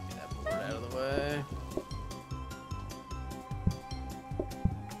 Get that board out of the way.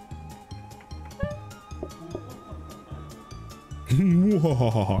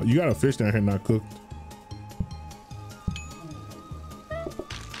 You got a fish down here not cooked.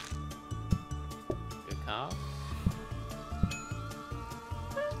 Good call.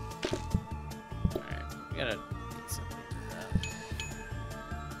 Alright, we gotta get something for that.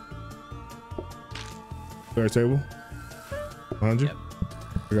 Clear table. Behind you. Yep.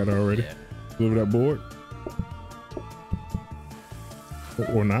 I got it already. Yeah. Deliver that board.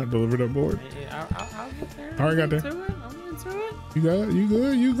 Or not deliver that board. I'll get there. Already got there. I'm into it. You got it. You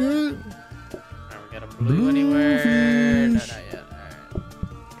good? You good? Alright, we got a blue anywhere. No, not yet.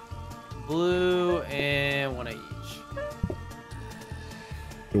 Alright. Blue and 1 of each.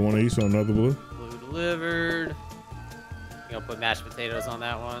 The one of each on another blue. Blue delivered. You gonna put mashed potatoes on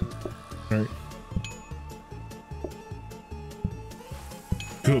that one? All right.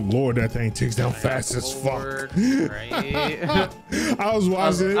 Good Lord, that thing takes down fast as fuck. Right. I was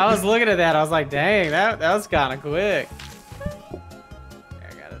watching. I was looking at that. I was like, dang, that was kind of quick. Okay,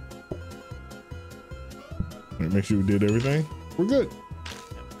 I got it. All right, make sure we did everything. We're good. We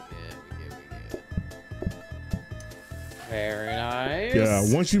good. Very nice. Yeah,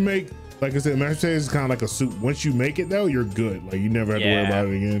 once you make, like I said, mashed potatoes is kind of like a soup. Once you make it though, you're good. Like you never have to worry about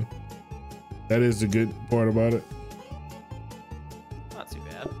it again. That is the good part about it. Not too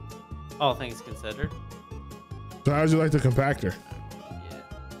bad. All things considered. So how'd you like the compactor?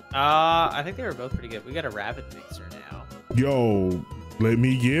 Yeah. I think they were both pretty good. We got a rapid mixer now. Yo, let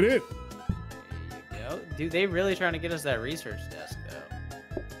me get it. There you go. Dude, they really trying to get us that research desk though.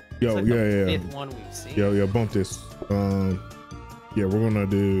 Yo, It's like the yeah. 5th one we've seen. Yo, bump this. Yeah, we're gonna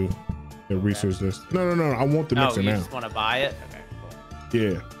do the research this. No. I want the mixer you now. just want to buy it? Okay, cool.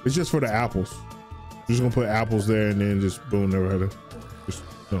 Yeah, it's just for the apples. Just gonna put apples there and then just boom, never had to. Just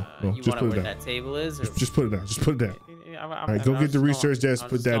no. You Just want put it it where down. that table is? Or? Just put it down. Just put it down. All right, go get the research desk.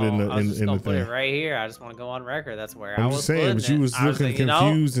 Put that in the Put it thing. right here. I just want to go on record. That's where I I'm was just saying, but you was looking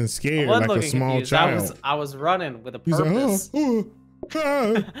confused and scared like a small child. I was running with a He's like, purpose.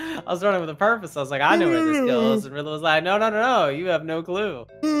 I was running with a purpose. I was like, I know where this goes. And Rilla was like, no. You have no clue.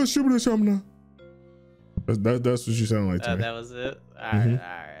 That's what you sound like to me. That was it. All right.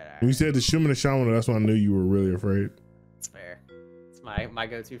 When you said the Shumina Shamana, that's when I knew you were really afraid. It's fair. It's my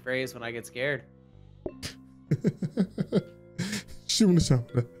go-to phrase when I get scared. Shumina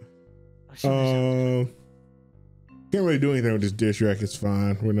Shamana. Can't really do anything with this dish rack. It's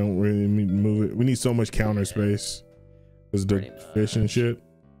fine. We don't really need to move it. We need so much counter space. Because the fish and shit.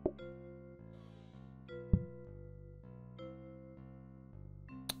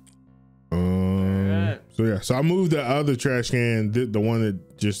 So yeah, so I moved the other trash can, the one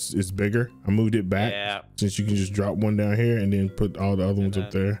that just is bigger. I moved it back since you can just drop one down here and then put all the other ones up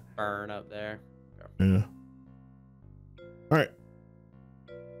there. Burn up there. Yeah. All right.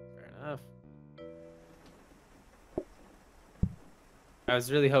 Fair enough. I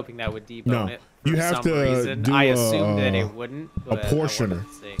was really hoping that would debone it. You have to do I assumed that it wouldn't. A portioner.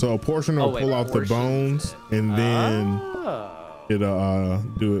 So a portioner will pull out the bones and then it'll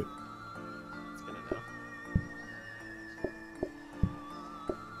do it.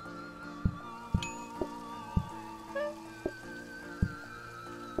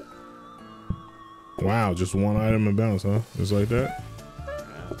 Wow, just one item in balance, huh? Just like that?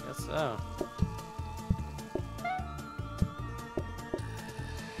 I guess so.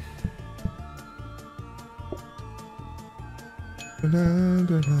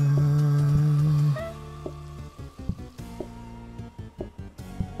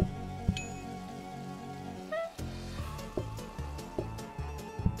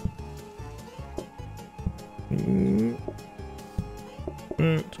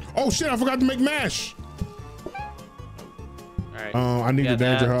 Oh shit, I forgot to make mash. Alright. I need the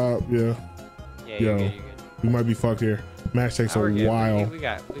danger hob. Yeah. Yeah, you're good. We might be fucked here. Mash takes a while. We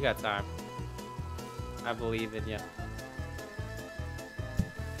got time. I believe in you.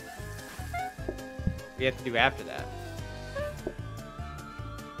 We have to do after that.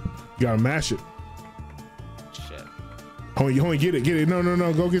 You gotta mash it. Shit. Oh, you only get it.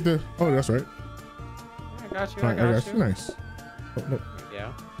 No. Go get the. Oh, that's right. I got you. I got you. Nice. Oh, no. There you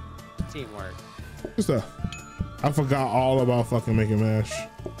go. Teamwork. Good stuff. I forgot all about fucking making mash.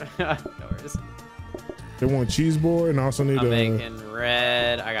 No worries. They want cheese board and I also need I'm making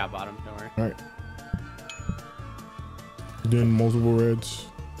red. I got bottom. Don't worry. All right. Doing multiple reds.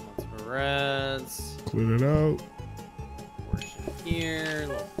 Multiple reds. Clear it out. Portion here.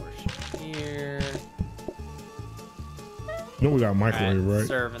 Little portion here. You know we got a microwave, right?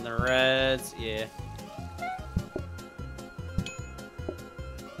 Serving the reds, yeah.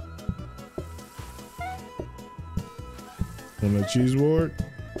 On the cheese board.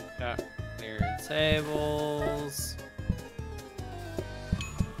 Yeah. Clearing tables.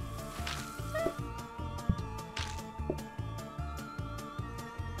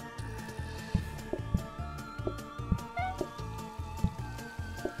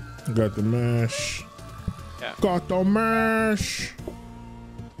 Got the mash. Yeah. Got the mash.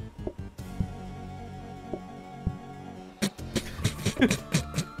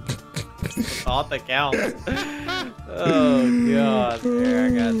 Thought that counts. Oh god. There, I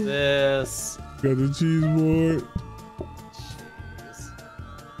got this. Got the cheese board. Jeez.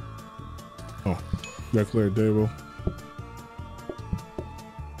 Oh, got clear table.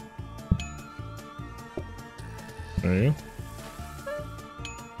 There you go.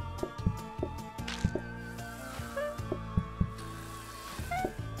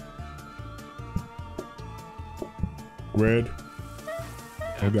 Red.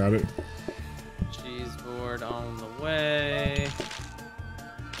 I got it. Cheese board on the way.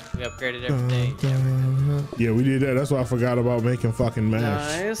 We upgraded everything. Yeah, we did that. That's why I forgot about making fucking mash.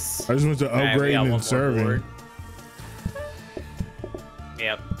 Nice. I just went to upgrading and serving.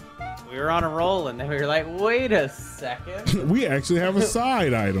 Yep. We were on a roll and then we were like, wait a second. We actually have a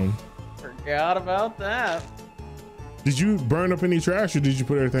side item. Forgot about that. Did you burn up any trash or did you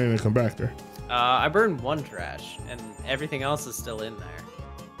put everything in the compactor? I burned one trash and everything else is still in there.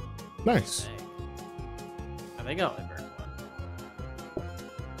 Nice. I think I only burned one.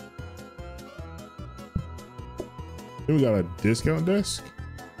 Then we got a discount desk.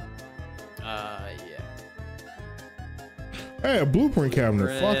 Yeah. Hey, a blueprint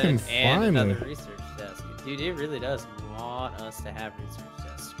cabinet. Fucking and finally. another research desk. Dude, it really does want us to have research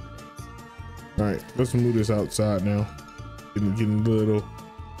desks for days. All right, let's move this outside now. Getting a little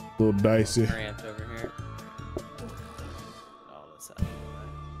dicey. Grant over here. All this out of the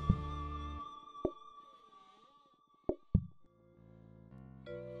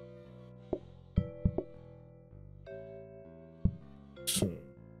way. So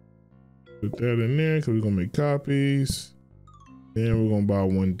put that in there because we're gonna make copies. Then we're gonna buy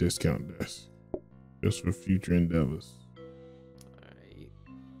one discount desk just for future endeavors.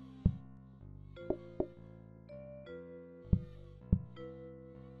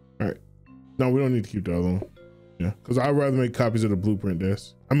 All right. No, we don't need to keep the other one. Yeah, because I'd rather make copies of the blueprint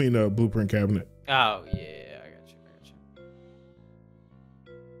desk. I mean, the blueprint cabinet. Oh yeah, I got you.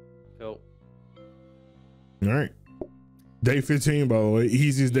 Cool. All right. Day 15, by the way,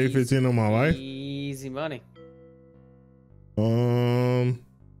 easiest day 15 of my life. Easy money. I'm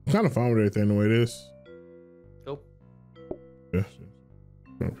kind of fine with everything the way it is. Cool. Yeah.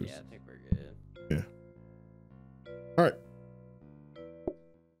 Yeah, I think we're good. Yeah. All right.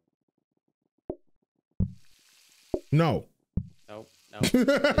 No. Nope.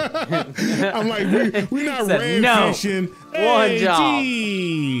 I'm like, we not red no. fishing. One hey, job.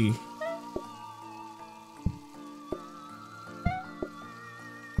 Gee.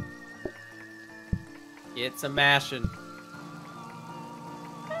 Get some mashing.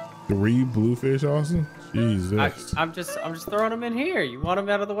 3 bluefish, Austin? Jesus. I'm just throwing them in here. You want them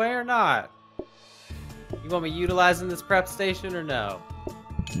out of the way or not? You want me utilizing this prep station or no?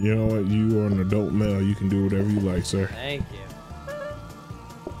 You know what? You are an adult male. You can do whatever you like, sir. Thank you.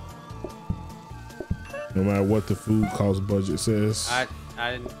 No matter what the food cost budget says. I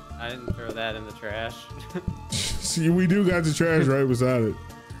didn't throw that in the trash. See, we do got the trash right beside it.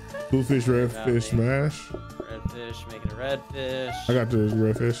 Bluefish, redfish, mash. Redfish, making a redfish. I got the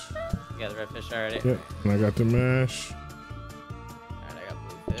redfish. You got the redfish already? Yep, and I got the mash. Alright, I got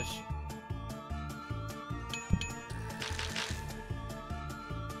bluefish.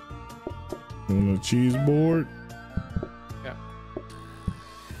 On the cheese board. Okay.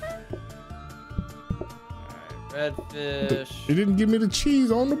 Alright, redfish. It didn't give me the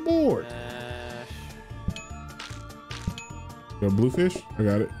cheese on the board. Mash. Got bluefish? I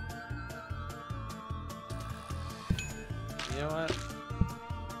got it. You know what?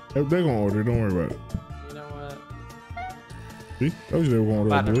 They're gonna order. Don't worry about it. You know what? See? I told you they were gonna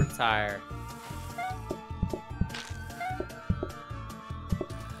order. I'm about to blue. retire.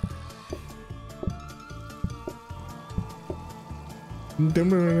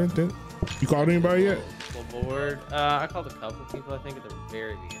 You called anybody yet? Full board. I called a couple people, I think, at the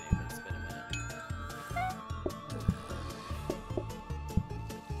very beginning, but it's been a minute.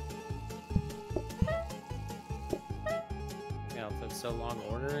 Yeah, it took so long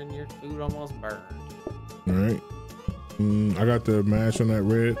ordering, your food almost burned. All right. I got the mash on that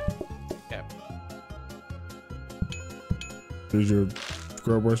red. Okay. There's your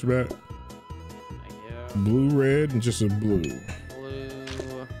scrub brush back. Thank you. Blue, red, and just a blue.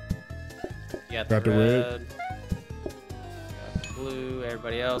 Blue. You got the red. Got the blue.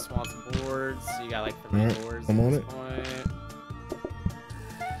 Everybody else wants boards. So you got like 3 boards. I'm on it. Point.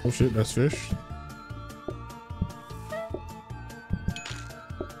 Oh shit, that's fish.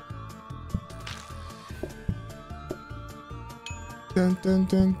 Dun dun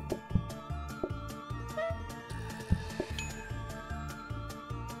dun.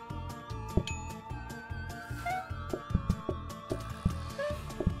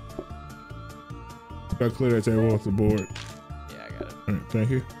 Gotta clear that table off the board. Yeah, I got it. All right, thank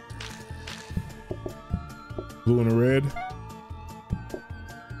you. Blue and a red.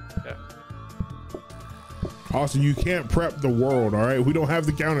 Okay. Also, you can't prep the world, all right? We don't have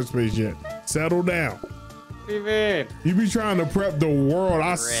the counter space yet. Settle down. What do you mean? You be trying to prep the world.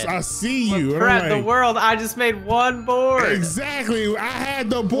 I see you. Prep the world. I just made 1 board. Exactly. I had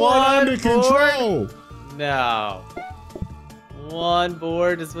the board under control. No. 1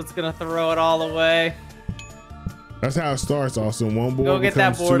 board is what's gonna throw it all away. That's how it starts, Austin. 1 board. Go get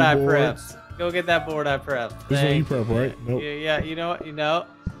that board 2 I boards. prepped. Go get that board I prepped. This one you prep, right? Nope. Yeah, you know what? No.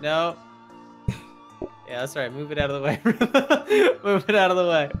 Yeah, that's right. Move it out of the way. Move it out of the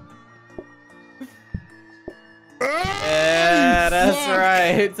way. Yeah, that's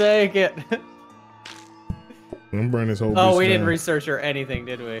right. Take it. I'm burning this whole. Oh, we didn't research or anything,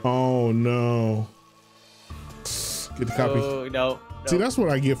 did we? Oh no. Get the copy. Oh no. See, that's what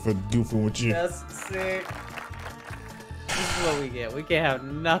I get for goofing with you. That's sick. This is what we get. We can't have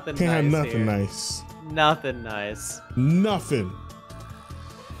nothing Can't have nice nothing here. nice. Nothing nice. Nothing.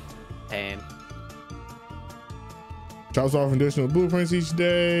 Pain. Chops off additional blueprints each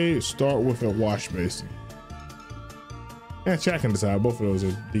day. Start with a wash basin. Yeah, chat can decide. Both of those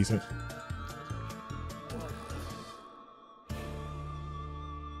are decent.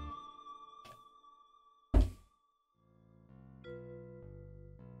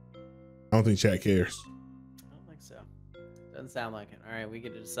 I don't think chat cares. I don't think so. Doesn't sound like it. All right, we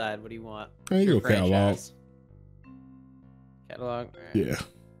get to decide. What do you want? Hey, you go catalog. Catalog. All right. Yeah.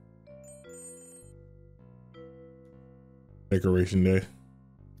 Decoration day.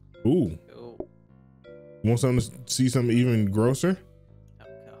 Ooh. Cool. Want something to see something even grosser? Oh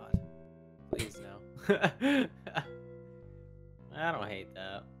God. Please no. I don't hate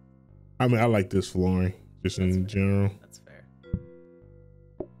that. I mean, I like this flooring just in general. That's fair.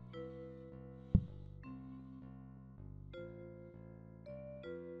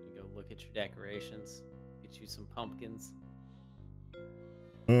 You go look at your decorations. Get you some pumpkins.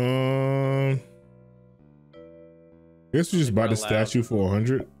 I guess we just buy the statue for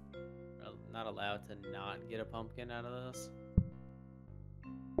 100. Not allowed to not get a pumpkin out of this.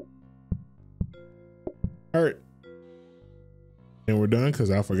 All right. And we're done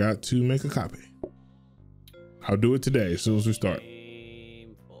because I forgot to make a copy. I'll do it today as soon as we start.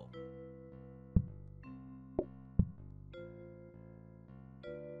 Shameful.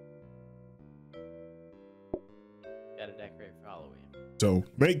 Gotta decorate for Halloween. So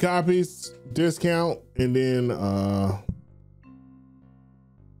make copies, discount, and then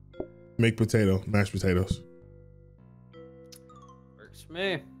make mashed potatoes. Works for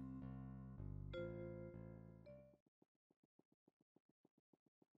me.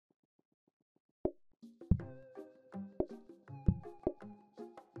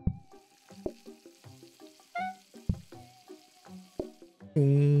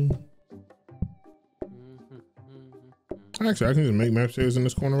 Actually, I can just make mashed potatoes in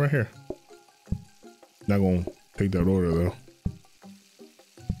this corner right here. Not gonna take that order though.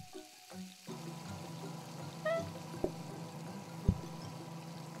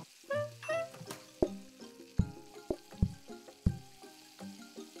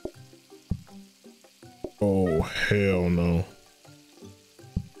 Oh, hell no.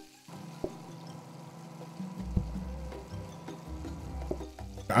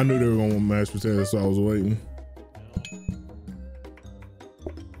 I knew they were gonna want mashed potatoes, so I was waiting.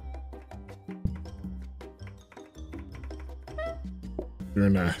 Very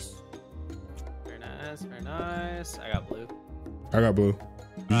nice. Very nice, very nice. I got blue. I got blue.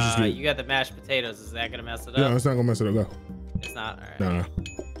 You got the mashed potatoes. Is that gonna mess it up? No, it's not gonna mess it up. Go. It's not. All right. No. I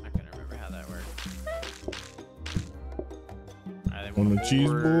couldn't remember how that worked. All right, On the cheese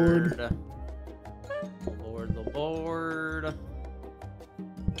board. The board. Oh,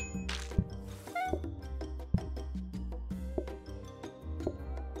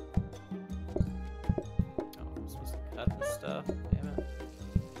 I'm supposed to cut this stuff. Damn it.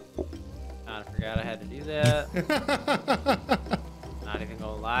 Kinda forgot I had to do that. Not even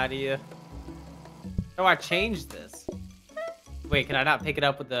gonna lie to you. Oh, I changed this. Wait, can I not pick it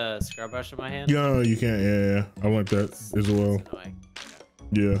up with the scrub brush in my hand? Yeah, you can't. Yeah. I want that as well. That's annoying.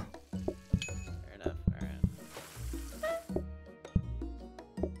 Yeah. Fair enough. All right.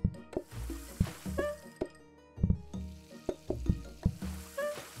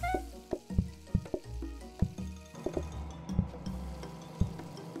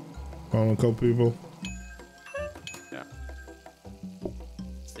 Calling a couple people. Yeah.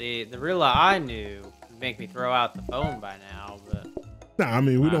 See, the Rilla I knew would make me throw out the phone by now, but Nah, I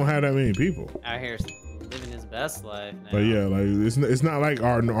mean we don't have that many people. out here living his best life now. But yeah, like it's not like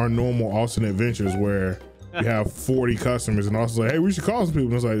our normal Austin Adventures where you have 40 customers and also like, hey, we should call some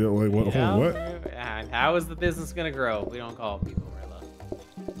people. And it's like what? Yeah, What? and how is the business gonna grow if we don't call people,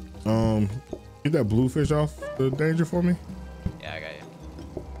 Rilla? Get that bluefish off the danger for me. Yeah, I got you.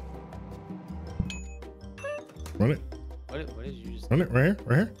 Run it. What did you just? Run it right here.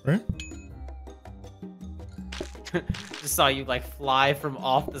 Right here. Right here. Just saw you like fly from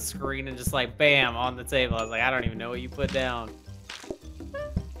off the screen and just like bam on the table. I was like, I don't even know what you put down.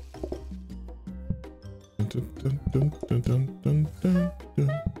 Dun, dun, dun, dun, dun, dun, dun,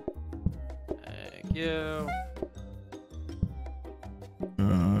 dun. Thank you. All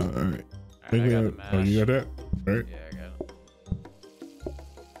right. All right, I got the mash. Oh, you got that? All right. Yeah, I got it.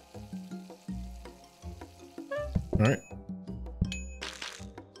 All right.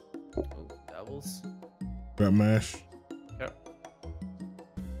 Oh, doubles. Got mash. Yep.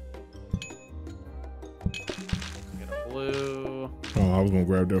 Get a blue. Oh, I was gonna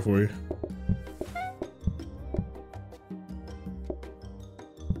grab that for you.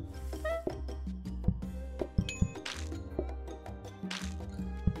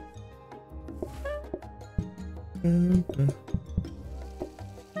 Dun, dun.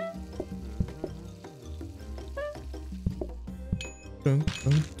 Dun,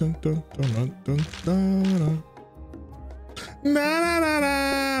 dun, dun, dun, dun, dun, dun, dun. Na, na, na,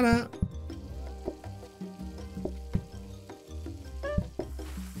 na, na.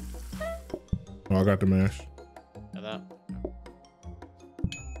 Oh, I got the mash. Got that.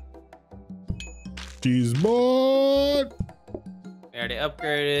 Cheese board. We already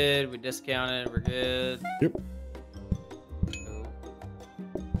upgraded. We discounted. We're good. Yep. Cool.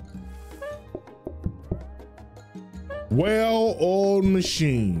 Well-oiled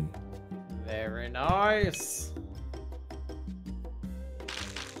machine. Very nice.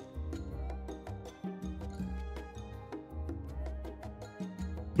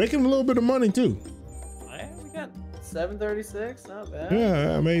 Making a little bit of money too. Yeah, we got 736. Not bad.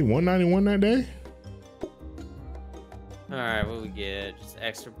 Yeah, I made 191 that day. All right, what we get? Just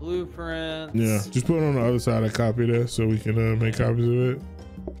extra blueprints. Yeah, just put it on the other side of copy there so we can make copies of it.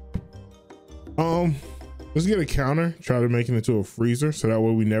 Let's get a counter. Try to make it into a freezer so that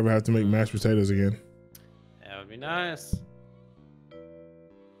way we never have to make mashed potatoes again. That would be nice.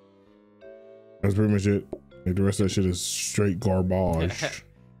 That's pretty much it. Like the rest of that shit is straight garbage.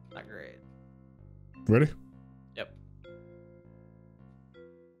 Not great. Ready? Yep.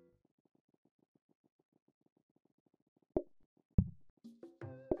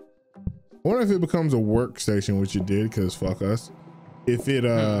 I wonder if it becomes a workstation, which it did, because fuck us. If it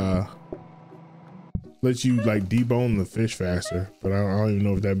lets you like debone the fish faster, but I don't even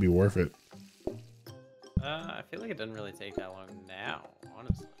know if that'd be worth it. I feel like it doesn't really take that long now,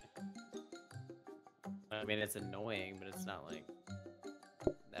 honestly. I mean, it's annoying, but it's not like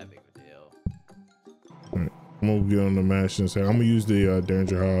that big of a deal. All right, I'm gonna get on the mash and say I'm gonna use the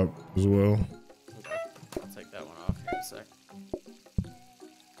Derringer hob as well. Okay, I'll take that one off here in a sec.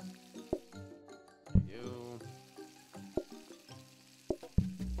 There you go.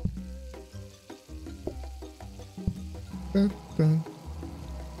 Dun, dun.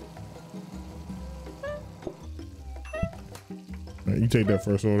 All right, you take that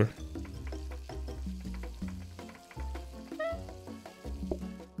first order.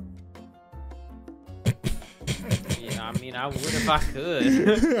 Yeah, I mean, I would if I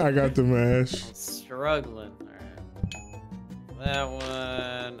could. I got the mash. I'm struggling. All right. That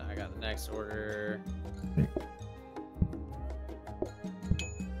one. I got the next order. And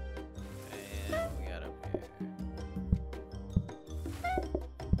what we got up here?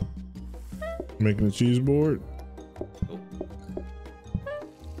 Making a cheese board. Cool.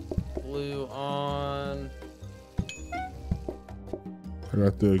 Blue on. I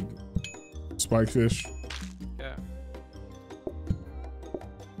got the spike fish. Okay.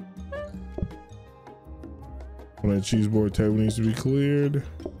 When that cheese board table needs to be cleared.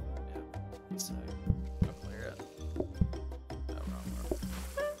 Yeah. So, I'll clear it. No, wrong one.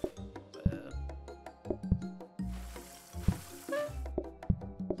 Bad.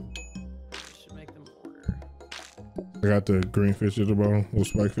 Should make them order. I got the green fish at the bottom, little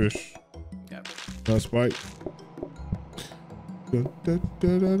spike fish. Yep. Not spike.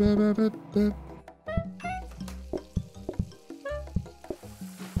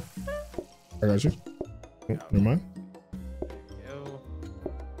 I got you. Oh, never mind.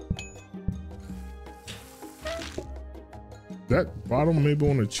 That bottom maybe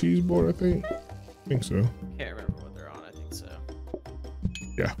on a cheese board, I think. I think so. Can't remember what they're on. I think so.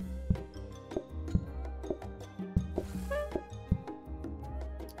 Yeah.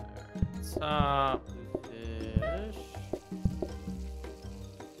 Top fish.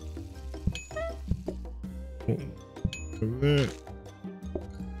 That.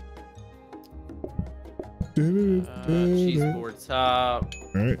 Cheese board top.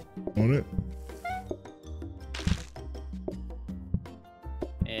 All right, on it.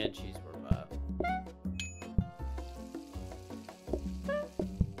 And cheese board bottom.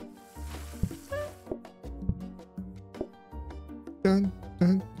 Dun,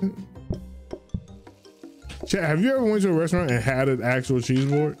 dun, dun. Chat, have you ever went to a restaurant and had an actual cheese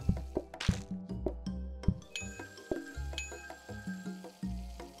board?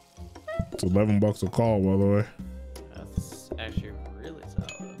 It's $11 a call, by the way. That's actually really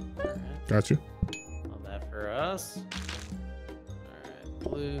solid. All right. Got you. On that for us. All right,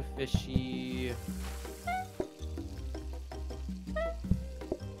 blue fishy.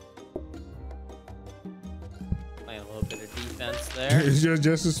 Playing a little bit of defense there. It's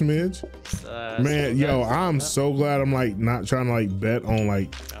just a smidge. Man, yo, I'm so glad I'm like not trying to like bet on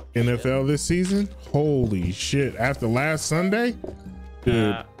like NFL this season. Holy shit. After last Sunday,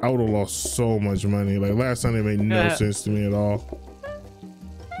 dude, I would have lost so much money. Like last Sunday made no sense to me at all.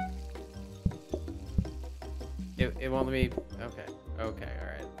 It won't let me. Okay, all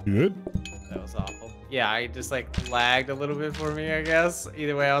right. You good? That was awful. Yeah, I just like lagged a little bit for me, I guess.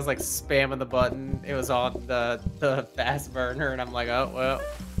 Either way, I was like spamming the button. It was on the fast burner, and I'm like, oh well.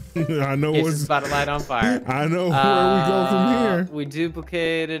 I know what's about to light on fire. I know where we go from here. We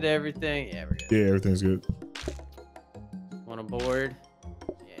duplicated everything. Yeah, we're good. Yeah, everything's good. Want a board?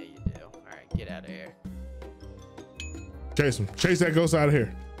 Yeah, you do. All right, get out of here. Chase him. Chase that ghost out of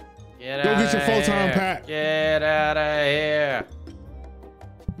here. Get Go out get your of full-time here. pack. Get out of here.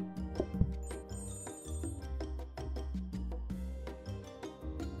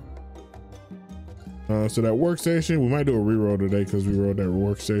 So that workstation, we might do a reroll today because we rolled that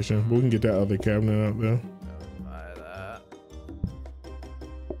workstation. But we can get that other cabinet out there. Buy that.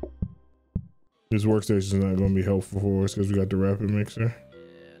 This workstation is not going to be helpful for us because we got the rapid mixer.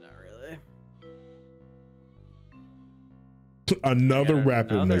 Yeah, not really. Another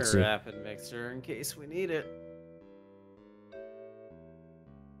rapid mixer. Rapid mixer in case we need it.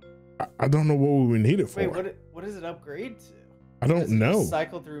 I don't know what we would need it for. Wait, what does it upgrade to? I don't know.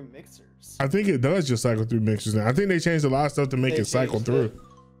 Cycle through mixers. I think it does just cycle through mixers now. I think they changed a lot of stuff to make it cycle through.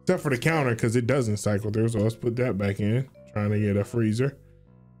 Except for the counter because it doesn't cycle through. So let's put that back in. Trying to get a freezer.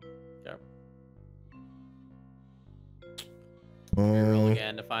 Yep. Reroll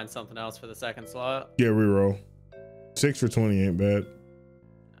again to find something else for the second slot. Yeah, reroll. 6 for 20 ain't bad.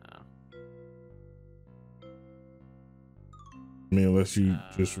 No. I mean, unless you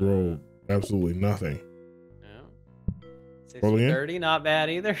just roll absolutely nothing. 60-30, not bad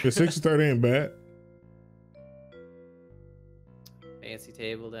either. The 60-30 ain't bad. Fancy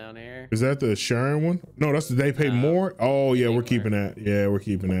table down here. Is that the Sharon one? No, that's the they pay more. Oh yeah, we're keeping that. Yeah, we're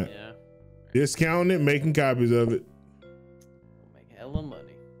keeping that. Yeah. Discounting it, making copies of it. We'll make hella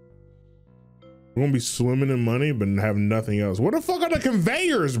money. We're gonna be swimming in money, but have nothing else. What the fuck are the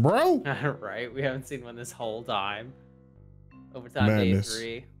conveyors, bro? Right, we haven't seen one this whole time. Overtime Madness.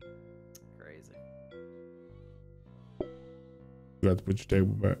 day 3. Crazy. You have to put your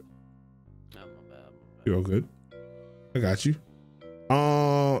table back. Oh, my bad. You all good? I got you.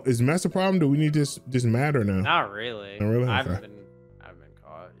 Is mess a problem? Do we need this matter now? Not really. Not really? I Okay. haven't been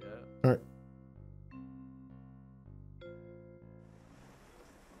caught yet. All right.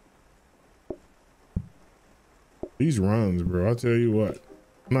 These runs, bro. I'll tell you what.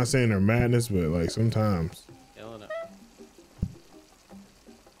 I'm not saying they're madness, but like sometimes. Killing it.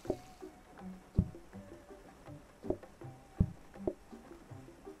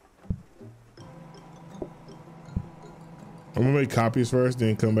 I'm gonna make copies first,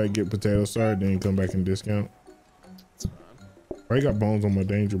 then come back get potato salad, then come back and discount. That's fine. I got bones on my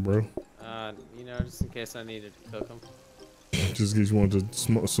danger, bro. You know, just in case I needed to cook them. Just in case you want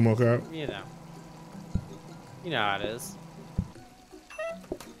to smoke out. You know. You know how it is.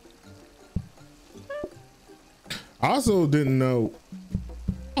 I also didn't know.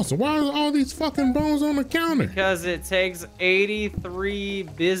 Also, why are all these fucking bones on the counter? Because it takes 83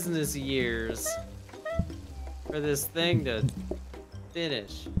 business years for this thing to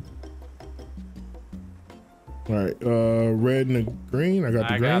finish. All right, red and the green. I got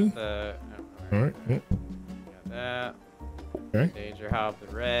the green. Got the. All right. Yeah. Got that. Okay. Danger hop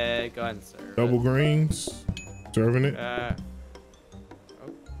the red. Go ahead and serve Double it. greens. Serving it. Oh,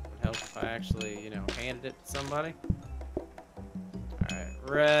 would help if I actually, handed it to somebody. All right,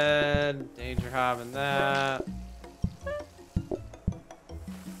 red. Danger hopping that.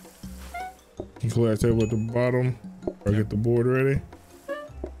 You clear that table at the bottom. Or get the board ready.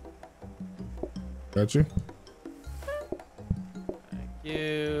 Got you. Thank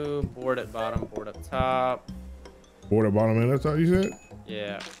you. Board at bottom, board up top. Board at bottom and up top, you said?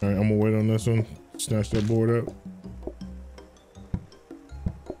 Yeah. All right, I'm gonna wait on this one. Snatch that board up.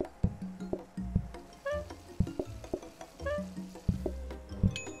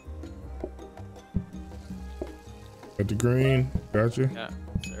 Got the green. Got you. Yeah.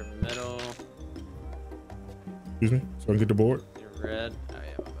 Serve middle. Excuse me. So I can get the board. You're red. Oh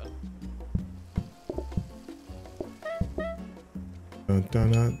yeah, my bad. Dun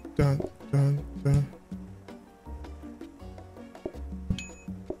dun dun dun dun dun.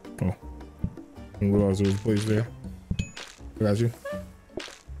 Oh, I didn't realize there was a place there. I got you.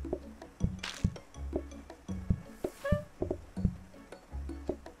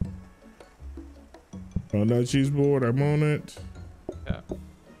 On that cheese board, I'm on it. Yeah.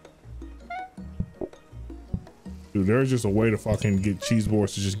 Dude, there's just a way to fucking get cheese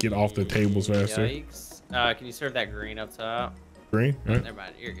boards to just get off the tables faster. Yikes. Can you serve that green up top? Green? Oh, Right. never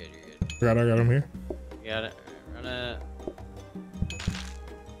mind. You're good. You're good. I got him here. You got it. All right, run it.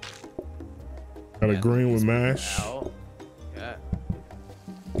 Got a Yeah, green with just mash out. Okay.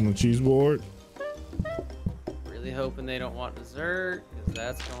 on the cheese board. Really hoping they don't want dessert, because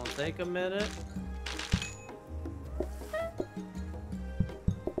that's gonna take a minute.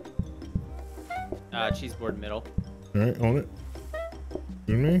 Cheese board middle. All right, on it.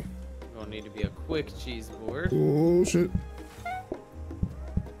 You me? Gonna need to be a quick cheese board. Oh shit.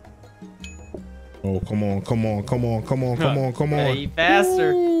 Oh, come on, come on, come on, come on, come on, come on. Gotta eat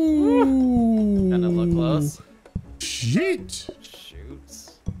faster. Kinda look close. Shit.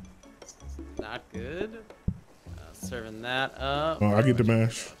 Shoots. Not good. Serving that up. Oh, I get the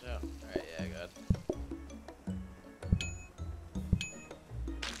mash. Alright, yeah, good.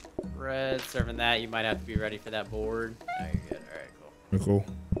 Red, serving that. You might have to be ready for that board. Oh, you're good. Alright, cool. Cool.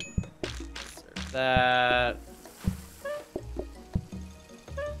 Serve that.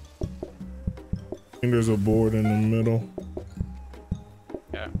 I think there's a board in the middle.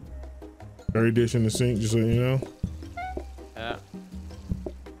 Yeah. Every dish in the sink, just so you know. Yeah.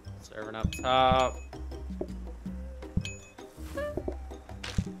 Serving up top.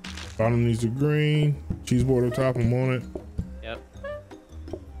 Bottom needs a green. Cheese board up top, I'm on it. Yep.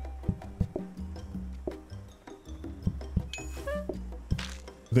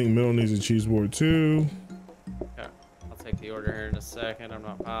 I think middle needs a cheese board too. Okay. I'll take the order here in a second. I'm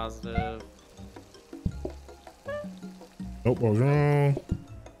not positive. Nope, I was wrong.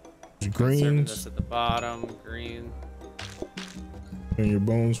 There's Serving greens this at the bottom. Green. and your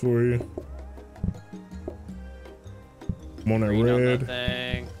bones for you. I'm on that Green on red. that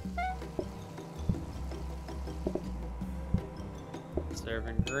thing.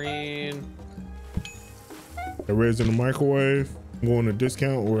 Serving green. The red's in the microwave. I'm going to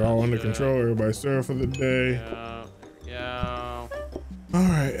discount. We're all under Gotcha. control. Everybody served for the day. Yeah, there we go. All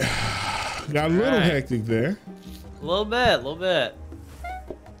right. Got a little Alright. hectic there. A little bit.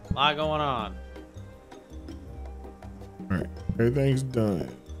 A lot going on. All right. Everything's done.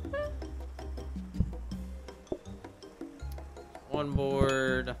 One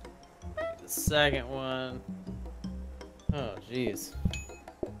board. The second one. Oh, jeez.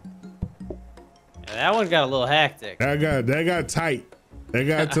 Yeah, that one got a little hectic. That got tight. That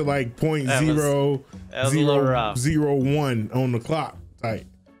got to like point That was- zero that was a little rough. 0.001 on the clock. Tight.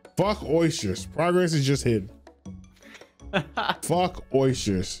 Fuck oysters. Progress is just hidden. Fuck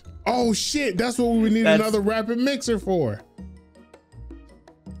oysters. Oh shit, that's what we need another rapid mixer for.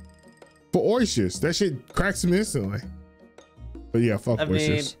 For oysters. That shit cracks them instantly. But yeah, fuck I mean,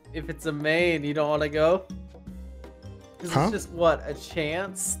 oysters. if it's a main, you don't want to go? Because Huh? it's just, what, a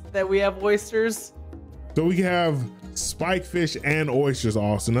chance that we have oysters? So we can have spike fish and oysters,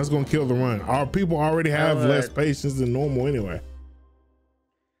 Austin. That's gonna kill the run. Our people already have Well, less patience than normal anyway.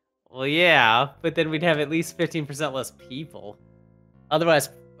 Well, yeah, but then we'd have at least 15% less people. Otherwise,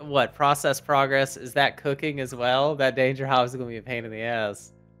 what, process progress, is that cooking as well? That danger house is going to be a pain in the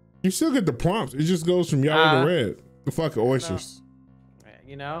ass. You still get the prompts. It just goes from yellow to red. The fucking oysters.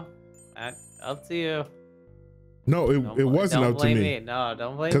 You know, up to you. No, it wasn't Don't up to blame me. No,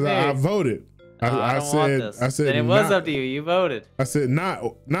 don't blame Because me. I voted. No, I don't want this. I said then it was up to you. You voted. I said not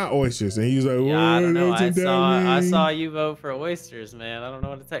oysters, and he's like, well, yeah, I don't know. I saw you vote for oysters, man. I don't know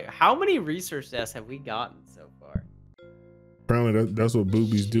what to tell you. How many research desks have we gotten so far? Apparently, that's what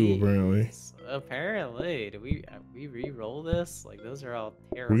boobies do. Apparently. Apparently, do we re-roll this? Like those are all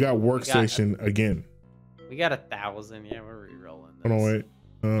terrible. We got workstation again. We got 1,000. Yeah, we're re-rolling this. Hold on, wait.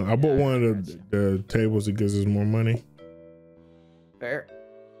 I bought one of the tables that gives us more money. Fair.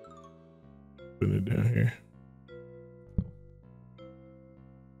 Putting it down here.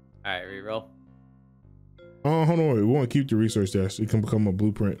 All right, re-roll. Oh, hold on, wait. We want to keep the research desk. It can become a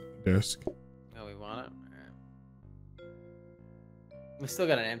blueprint desk. Oh, we want it. All right. We still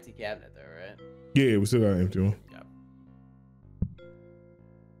got an empty cabinet though, right? Yeah, we still got an empty one. Yep.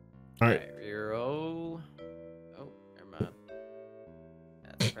 All right. Reroll. Oh, never mind.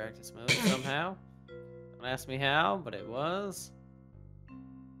 That's practice mode somehow. Don't ask me how, but it was.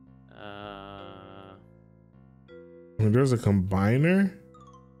 There's a combiner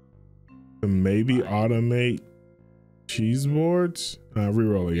to maybe automate cheese boards.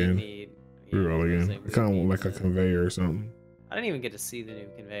 Reroll again. Reroll again. Kind of like a conveyor or something. I didn't even get to see the new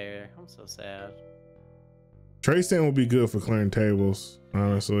conveyor. I'm so sad. Tray stand will be good for clearing tables,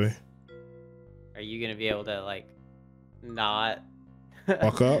 honestly. Are you gonna be able to like not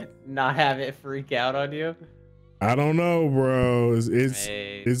fuck up? Not have it freak out on you? I don't know, bro.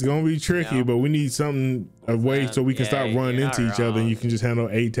 It's gonna be tricky, you know? But we need a way so we can stop running into each other and you can just handle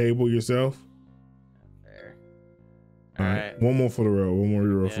a table yourself. Fair. All right. One more for the road. One more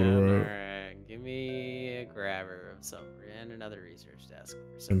reroll for the road. All right. Give me a grabber of something and another research desk.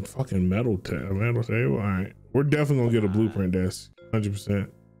 And fucking metal table. All right. We're definitely gonna get a blueprint desk. 100%.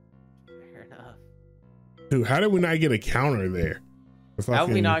 Fair enough. Dude, how did we not get a counter there? How have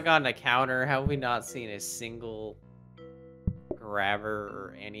we not gotten a counter? How have we not seen a single grabber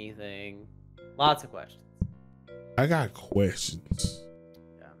or anything? Lots of questions. I got questions.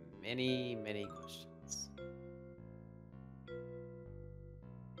 Yeah, many questions.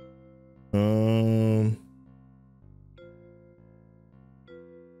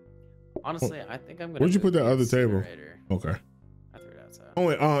 Honestly, I think I'm gonna. Where'd you put that other table? Okay.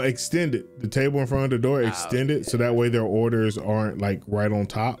 Extend it. The table in front of the door, extend it so that way their orders aren't like right on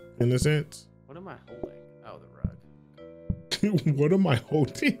top in a sense. What am I holding? Oh, the rug. What am I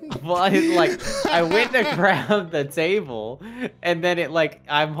holding? Well, I went to grab the table and then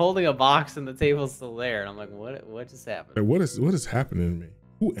I'm holding a box and the table's still there. And I'm like, what just happened? Hey, what is happening to me?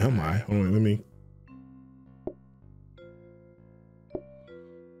 Who am I? Hold on, let me.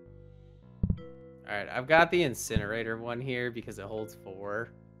 All right, I've got the incinerator one here because it holds 4.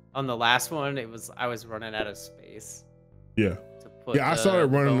 On the last one, I was running out of space. Yeah. I saw it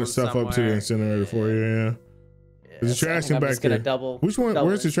running the stuff up to the incinerator for you. Yeah. There's a trash compactor. Which one?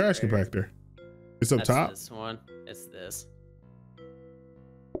 Where's the trash compactor? It's up top. This one. It's this.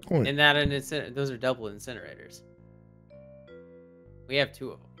 And that those are double incinerators. We have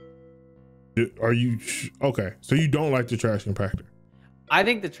 2 of them. Are you okay? So you don't like the trash compactor? I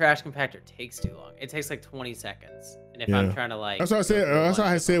think the trash compactor takes too long. It takes like 20 seconds. And if I'm trying to that's what I said. That's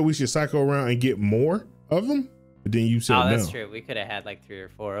why I said we should cycle around and get more of them. But then you said no. Oh, that's true. We could have had like 3 or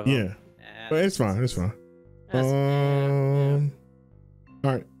 4 of them. Yeah. But it's fine. It's fine. All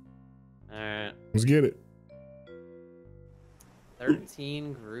right. Let's get it.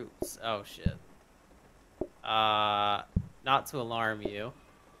 13 groups. Oh shit. Not to alarm you,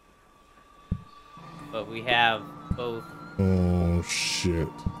 but we have both. Oh shit.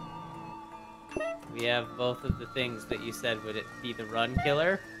 We have both of the things that you said would it be the run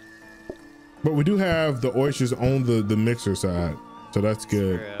killer. But we do have the oysters on the mixer side, so that's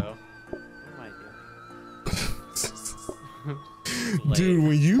good. True. What am I doing? Dude,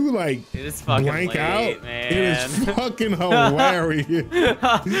 when you blank out, man. it is fucking hilarious.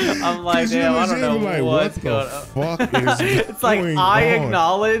 I'm like, damn, I don't know what's going on. Fuck is it's like I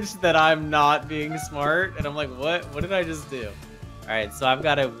acknowledge that I'm not being smart, and I'm like, what did I just do? All right, so I've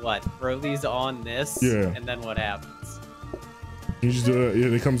got to throw these on this, and then what happens? You just do it. Yeah,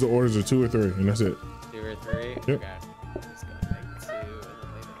 it comes to orders of 2 or 3, and that's it. 2 or 3. Yep. Okay. I'm just gonna make 2 and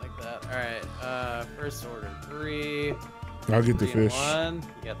then leave it like that. All right. First order 3. I'll get the fish. 1. You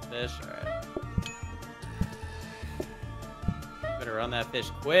got the fish. All right. Better run that fish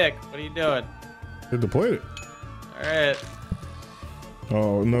quick. What are you doing? Hit the plate. All right.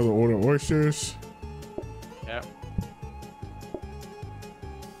 Oh, another order of oysters. Yep.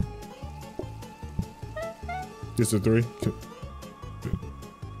 Just a 3.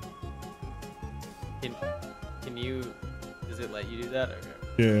 Can you? Does it let you do that? Okay.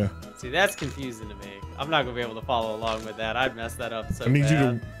 Yeah. See, that's confusing to me. I'm not gonna be able to follow along with that. I'd mess that up so I need bad.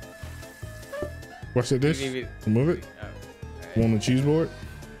 you to. Watch that dish. Remove it. Oh, On the cheese board.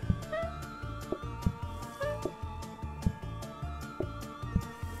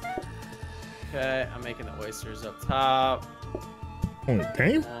 okay, I'm making the oysters up top. Oh,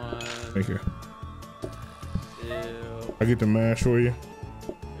 damn. 1, Thank you. 2, I get the mash for you.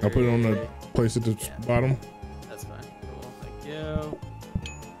 I'll put it on the place at the bottom. That's fine. Cool. Thank you.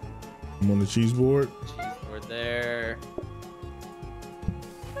 I'm on the cheese board. Cheese board there.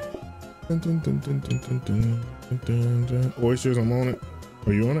 Dun, dun, dun, dun, dun, dun, dun, dun, dun. Oysters, I'm on it.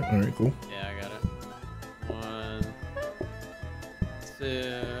 Are you on it? All right, cool. Yeah, I got it. 1,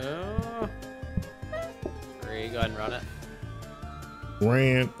 2, 3. Go ahead and run it.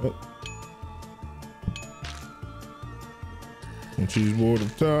 Ran. Oh. On cheese board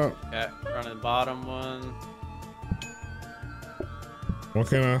up top. Okay, running the bottom one. What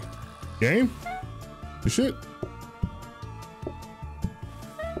can I? Game? The shit?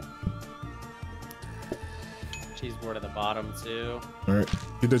 Cheese board at the bottom too. All right,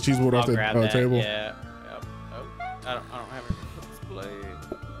 get that cheese board off the grab that. table. Yeah. Yep. Oh, I don't have it on this plate.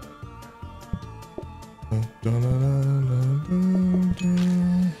 Dun, dun, dun, dun, dun,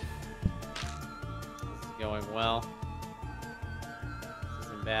 dun. This is going well. This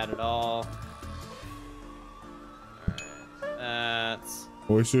isn't bad at all. Alright. That's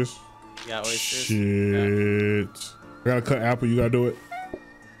Oysters. you got oysters. Shit. Okay. I gotta cut apple. You gotta do it.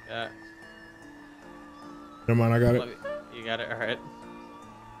 Yeah. Never mind. I got it. You got it. All right.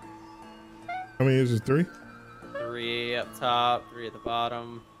 How many is it? 3? 3 up top, 3 at the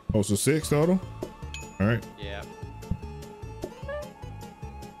bottom. Oh, so 6 total. All right. Yeah.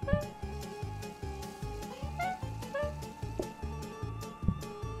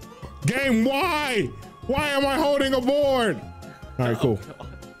 Game. Why? Why am I holding a board? All right, cool. Oh,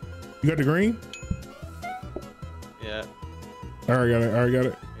 You got the green? yeah. All right, got it. All right, got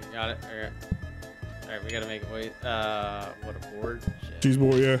it. You got it. All right. All right. We gotta make it wait. What a board. Shit. Cheese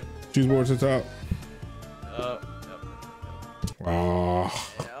board, yeah. Cheese board's at the top. Oh.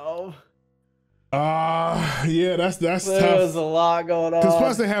 Oh. No. Yeah, that's There tough. was a lot going on. Because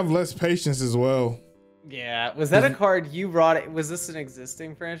plus they have less patience as well. Yeah. Was that a card you brought? It was this an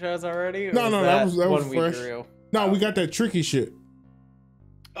existing franchise already? Or No, that was one we fresh. drew? No, we got that tricky shit.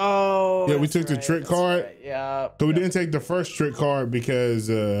 Oh. Yeah, we that's took the right, trick that's card. right, yeah. So we didn't take the first trick card because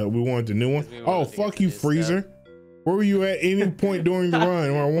we wanted the new one. We Oh, wanted to fuck get you, the new Freezer. Where were you at any point during the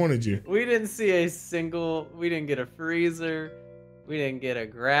run where I wanted you? We didn't see a single. We didn't get a freezer. We didn't get a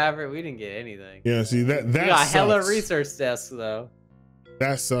grabber. We didn't get anything. Yeah, see that We got sucks. hella research desks though.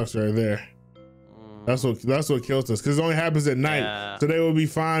 That sucks right there. That's what kills us because it only happens at night. Yeah. So they would be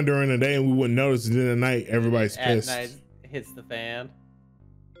fine during the day and we wouldn't notice. And then at night, everybody's pissed. At night hits the fan.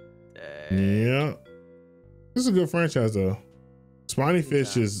 Yeah, this is a good franchise though. Spiney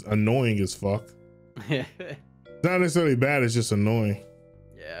Fish is annoying as fuck. Yeah. It's not necessarily bad. It's just annoying.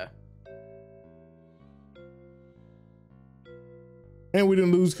 Yeah. And we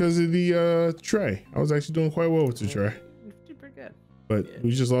didn't lose because of the tray. I was actually doing quite well with the tray. Did pretty good. But Yeah.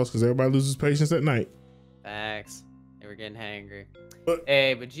 we just lost because everybody loses patience at night. Thanks. They were getting hangry. But-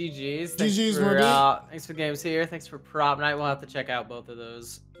 Hey, but GG's. Thanks GG's, for, my dude. thanks for games here. Thanks for prop night. We'll have to check out both of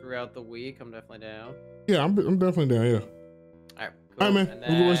those throughout the week. I'm definitely down. Yeah, I'm definitely down. Yeah. All right, cool. All right, man. And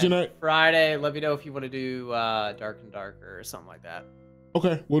Have a good rest of your then night. Friday, let me know if you want to do Dark and Darker or something like that.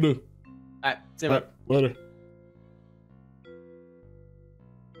 Okay, we'll do. All right, see you, All man. right, later.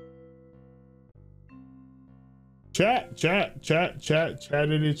 Chat.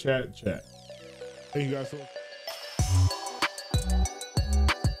 Thank you guys so much.